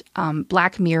watch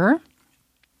Black Mirror.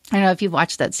 I don't know if you've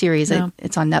watched that series. No.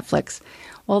 It's on Netflix.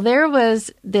 Well, there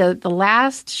was the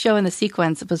last show in the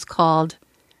sequence was called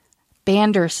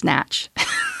Bandersnatch.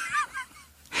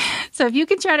 So if you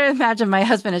can try to imagine, my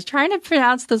husband is trying to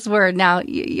pronounce this word. Now,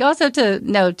 you also have to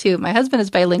know, too, my husband is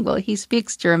bilingual. He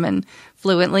speaks German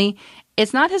fluently.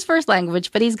 It's not his first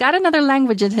language, but he's got another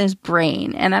language in his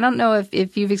brain. And I don't know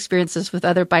if you've experienced this with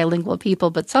other bilingual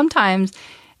people, but sometimes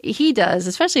he does,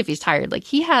 especially if he's tired. Like,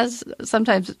 he has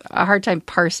sometimes a hard time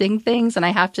parsing things, and I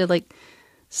have to,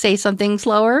 say something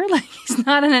slower. Like, he's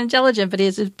not an intelligent, but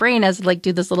his brain has to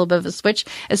do this little bit of a switch,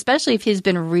 especially if he's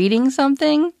been reading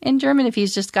something in German. If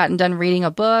he's just gotten done reading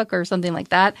a book or something like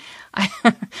that, I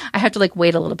have to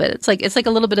wait a little bit. It's like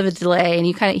a little bit of a delay, and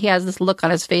he has this look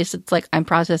on his face. It's like, I'm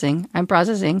processing.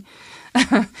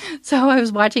 So I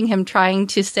was watching him trying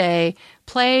to say,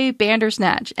 play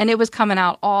Bandersnatch, and it was coming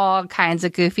out all kinds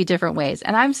of goofy different ways.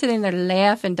 And I'm sitting there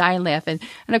dying laughing.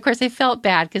 And of course I felt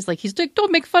bad because he's like,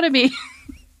 don't make fun of me.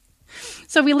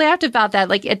 So we laughed about that.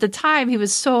 At the time, he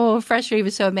was so frustrated, he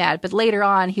was so mad. But later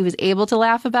on, he was able to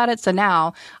laugh about it. So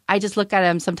now I just look at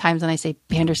him sometimes and I say,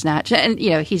 Bandersnatch. And,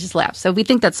 he just laughs. So we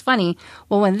think that's funny.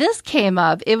 Well, when this came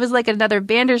up, it was like another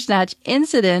Bandersnatch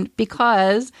incident,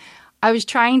 because I was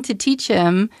trying to teach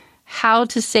him how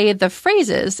to say the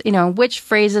phrases, which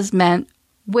phrases meant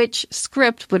which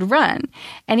script would run.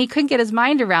 And he couldn't get his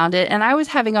mind around it. And I was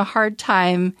having a hard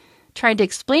time trying to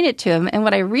explain it to him. And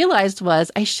what I realized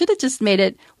was I should have just made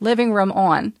it living room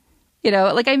on.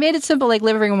 I made it simple, like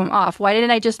living room off. Why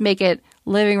didn't I just make it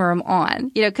living room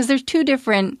on? Because there's two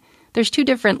different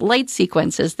light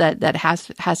sequences that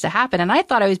has to happen. And I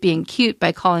thought I was being cute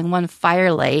by calling one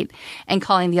firelight and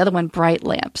calling the other one bright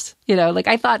lamps.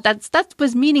 I thought that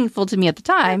was meaningful to me at the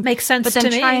time. That makes sense to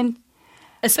me.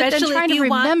 Especially trying to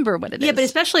remember what it is. Yeah, but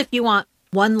especially if you want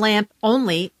one lamp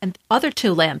only and other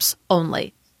two lamps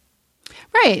only.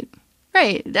 Right.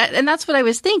 Right. And that's what I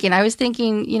was thinking. I was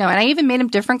thinking, and I even made him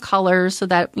different colors so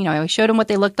that, I showed him what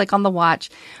they looked like on the watch.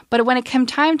 But when it came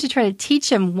time to try to teach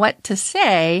him what to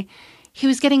say, he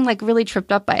was getting like really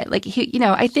tripped up by it. Like,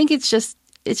 I think it's just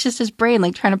his brain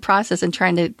like trying to process and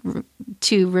trying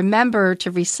to remember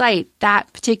to recite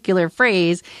that particular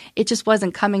phrase. It just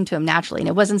wasn't coming to him naturally. And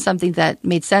it wasn't something that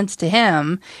made sense to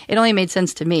him. It only made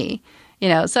sense to me.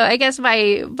 So I guess my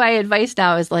advice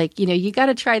now is like, you got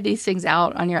to try these things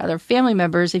out on your other family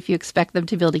members if you expect them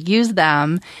to be able to use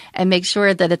them, and make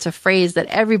sure that it's a phrase that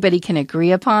everybody can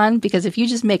agree upon. Because if you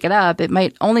just make it up, it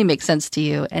might only make sense to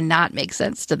you and not make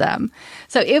sense to them.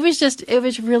 So it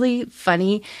was really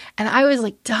funny. And I was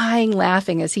like dying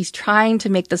laughing as he's trying to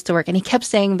make this to work. And he kept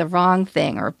saying the wrong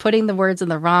thing or putting the words in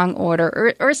the wrong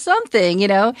order or something,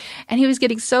 and he was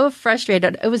getting so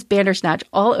frustrated. It was Bandersnatch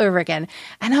all over again.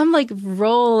 And I'm like,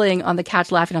 rolling on the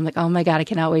couch laughing. I'm like, oh my God, I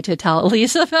cannot wait to tell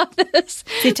Elise about this.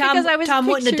 See, Tom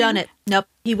wouldn't have done it. Nope,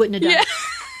 he wouldn't have done it.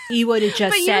 He would have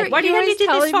just said, what do you need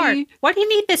this for? What do you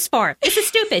need this for? This is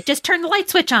stupid. Just turn the light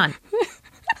switch on.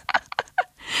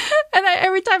 And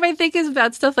every time I think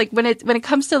about stuff, like when it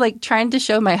comes to like trying to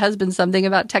show my husband something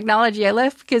about technology, I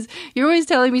laugh because you're always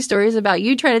telling me stories about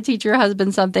you trying to teach your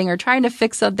husband something or trying to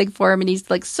fix something for him. And he's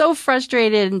like so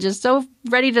frustrated and just so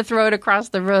ready to throw it across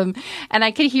the room. And I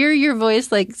could hear your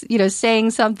voice, like, saying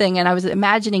something. And I was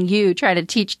imagining you trying to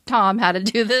teach Tom how to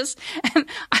do this. And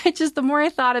the more I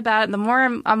thought about it, and the more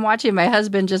I'm watching my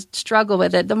husband just struggle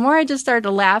with it, the more I just started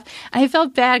to laugh. And I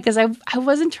felt bad because I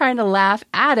wasn't trying to laugh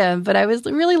at him, but I was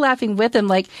really laughing with him.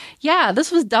 Like, yeah,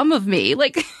 this was dumb of me.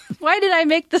 Like, why did I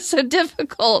make this so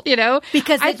difficult?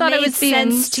 Because I thought it was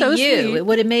sense to you. Sweet. It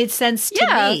would have made sense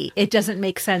to me. It doesn't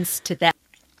make sense to them.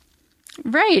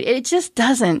 Right. It just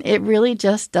doesn't. It really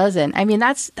just doesn't. I mean,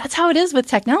 that's how it is with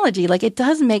technology. Like, it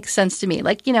does make sense to me.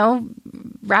 Like,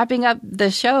 wrapping up the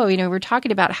show, we're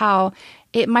talking about how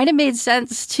it might have made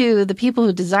sense to the people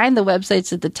who designed the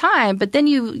websites at the time, but then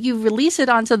you release it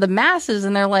onto the masses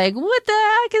and they're like, what the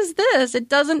heck is this? It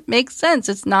doesn't make sense.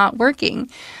 It's not working.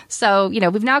 So,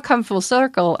 we've now come full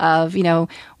circle of,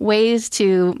 ways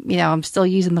to, I'm still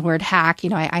using the word hack.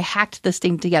 I hacked this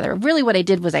thing together. Really what I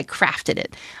did was I crafted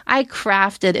it. I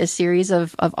crafted a series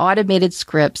of automated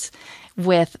scripts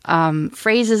with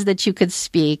phrases that you could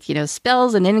speak,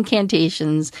 spells and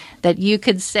incantations that you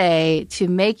could say to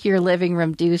make your living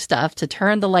room do stuff, to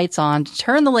turn the lights on, to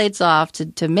turn the lights off,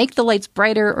 to make the lights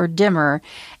brighter or dimmer.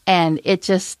 And it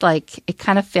just it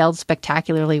kind of failed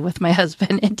spectacularly with my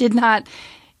husband. It did not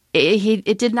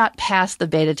pass the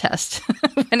beta test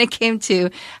when it came to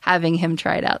having him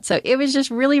try it out. So it was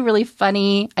just really, really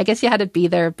funny. I guess you had to be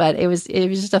there, but it was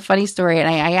just a funny story. And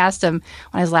I asked him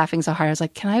when I was laughing so hard, I was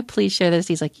like, can I please share this?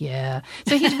 He's like, yeah.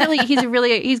 So he's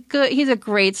good. He's a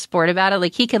great sport about it.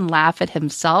 Like, he can laugh at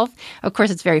himself. Of course,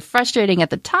 it's very frustrating at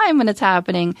the time when it's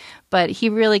happening, but he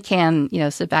really can,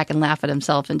 sit back and laugh at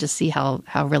himself and just see how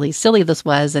really silly this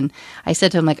was. And I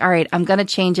said to him, like, all right, I'm going to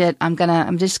change it. I'm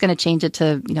just going to change it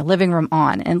to, living room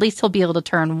on. And at least he'll be able to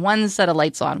turn one set of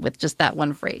lights on with just that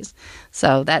one phrase.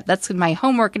 So that's my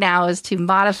homework now, is to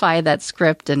modify that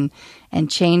script and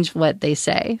change what they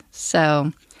say.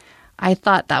 So I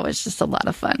thought that was just a lot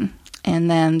of fun. And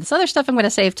then this other stuff I'm going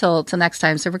to save till next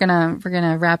time. So we're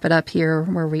gonna wrap it up here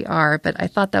where we are. But I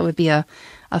thought that would be a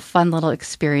fun little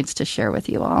experience to share with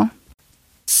you all.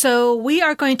 So we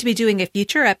are going to be doing a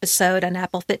future episode on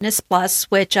Apple Fitness Plus,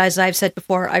 which, as I've said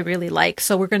before, I really like.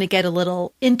 So we're going to get a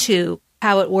little into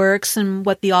how it works and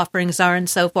what the offerings are and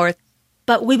so forth.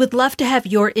 But we would love to have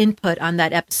your input on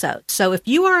that episode. So if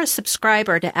you are a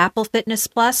subscriber to Apple Fitness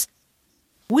Plus,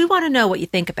 we want to know what you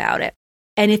think about it.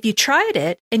 And if you tried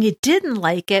it and you didn't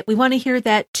like it, we want to hear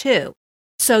that too.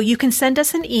 So you can send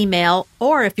us an email,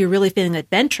 or if you're really feeling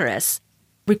adventurous,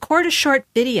 record a short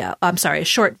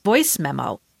voice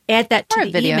memo, add that to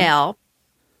the email.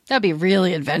 That'd be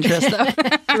really adventurous, though.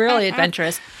 Really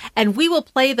adventurous. And we will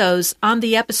play those on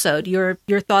the episode, your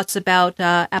thoughts about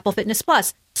Apple Fitness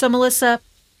Plus. So, Melissa,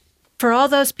 for all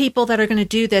those people that are going to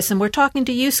do this, and we're talking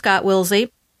to you, Scott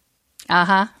Wilsey.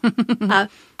 How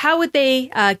would they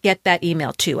get that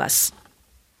email to us?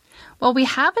 Well, we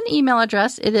have an email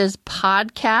address. It is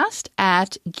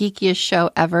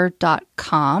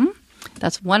podcast@geekiestshowever.com.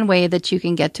 That's one way that you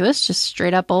can get to us, just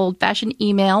straight up old-fashioned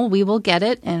email. We will get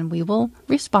it and we will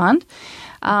respond.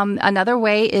 Another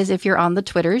way is if you're on the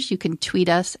Twitters, you can tweet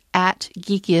us at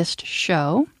Geekiest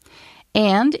Show.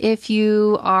 And if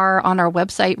you are on our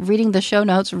website reading the show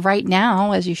notes right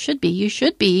now, as you should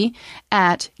be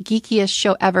at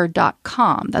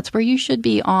geekiestshowever.com. That's where you should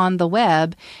be on the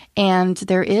web. And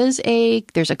there's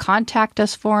a contact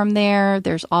us form there.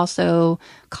 There's also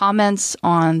comments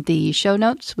on the show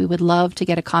notes. We would love to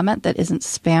get a comment that isn't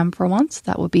spam for once.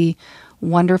 That would be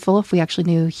wonderful if we actually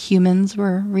knew humans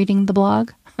were reading the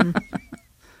blog.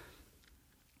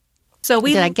 So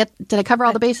did I cover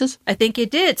all the bases? I think you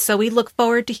did. So we look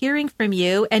forward to hearing from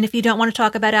you. And if you don't want to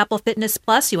talk about Apple Fitness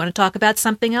Plus, you want to talk about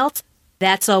something else,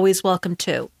 that's always welcome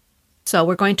too. So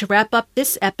we're going to wrap up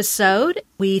this episode.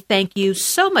 We thank you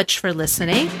so much for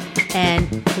listening,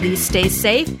 and please stay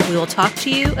safe. We will talk to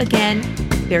you again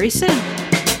very soon.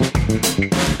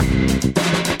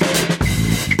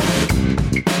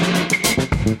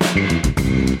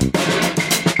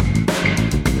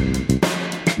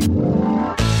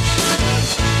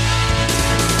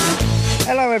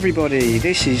 Hello everybody,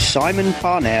 this is Simon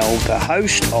Parnell, the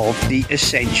host of the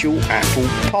Essential Apple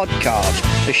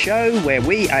Podcast, the show where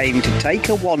we aim to take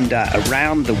a wander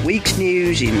around the week's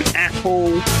news in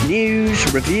Apple,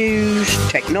 news, reviews,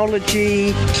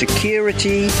 technology,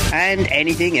 security, and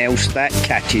anything else that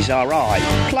catches our eye.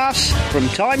 Plus, from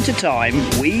time to time,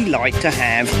 we like to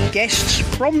have guests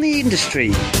from the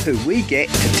industry who we get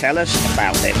to tell us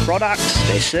about their products,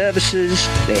 their services,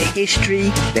 their history,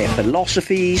 their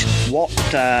philosophies, what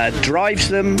drives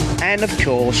them, and of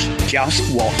course, just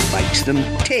what makes them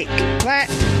tick. That,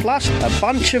 plus a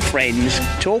bunch of friends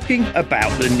talking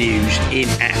about the news in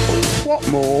Apple. What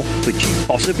more could you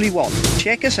possibly want?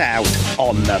 Check us out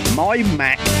on the My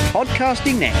Mac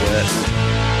Podcasting Network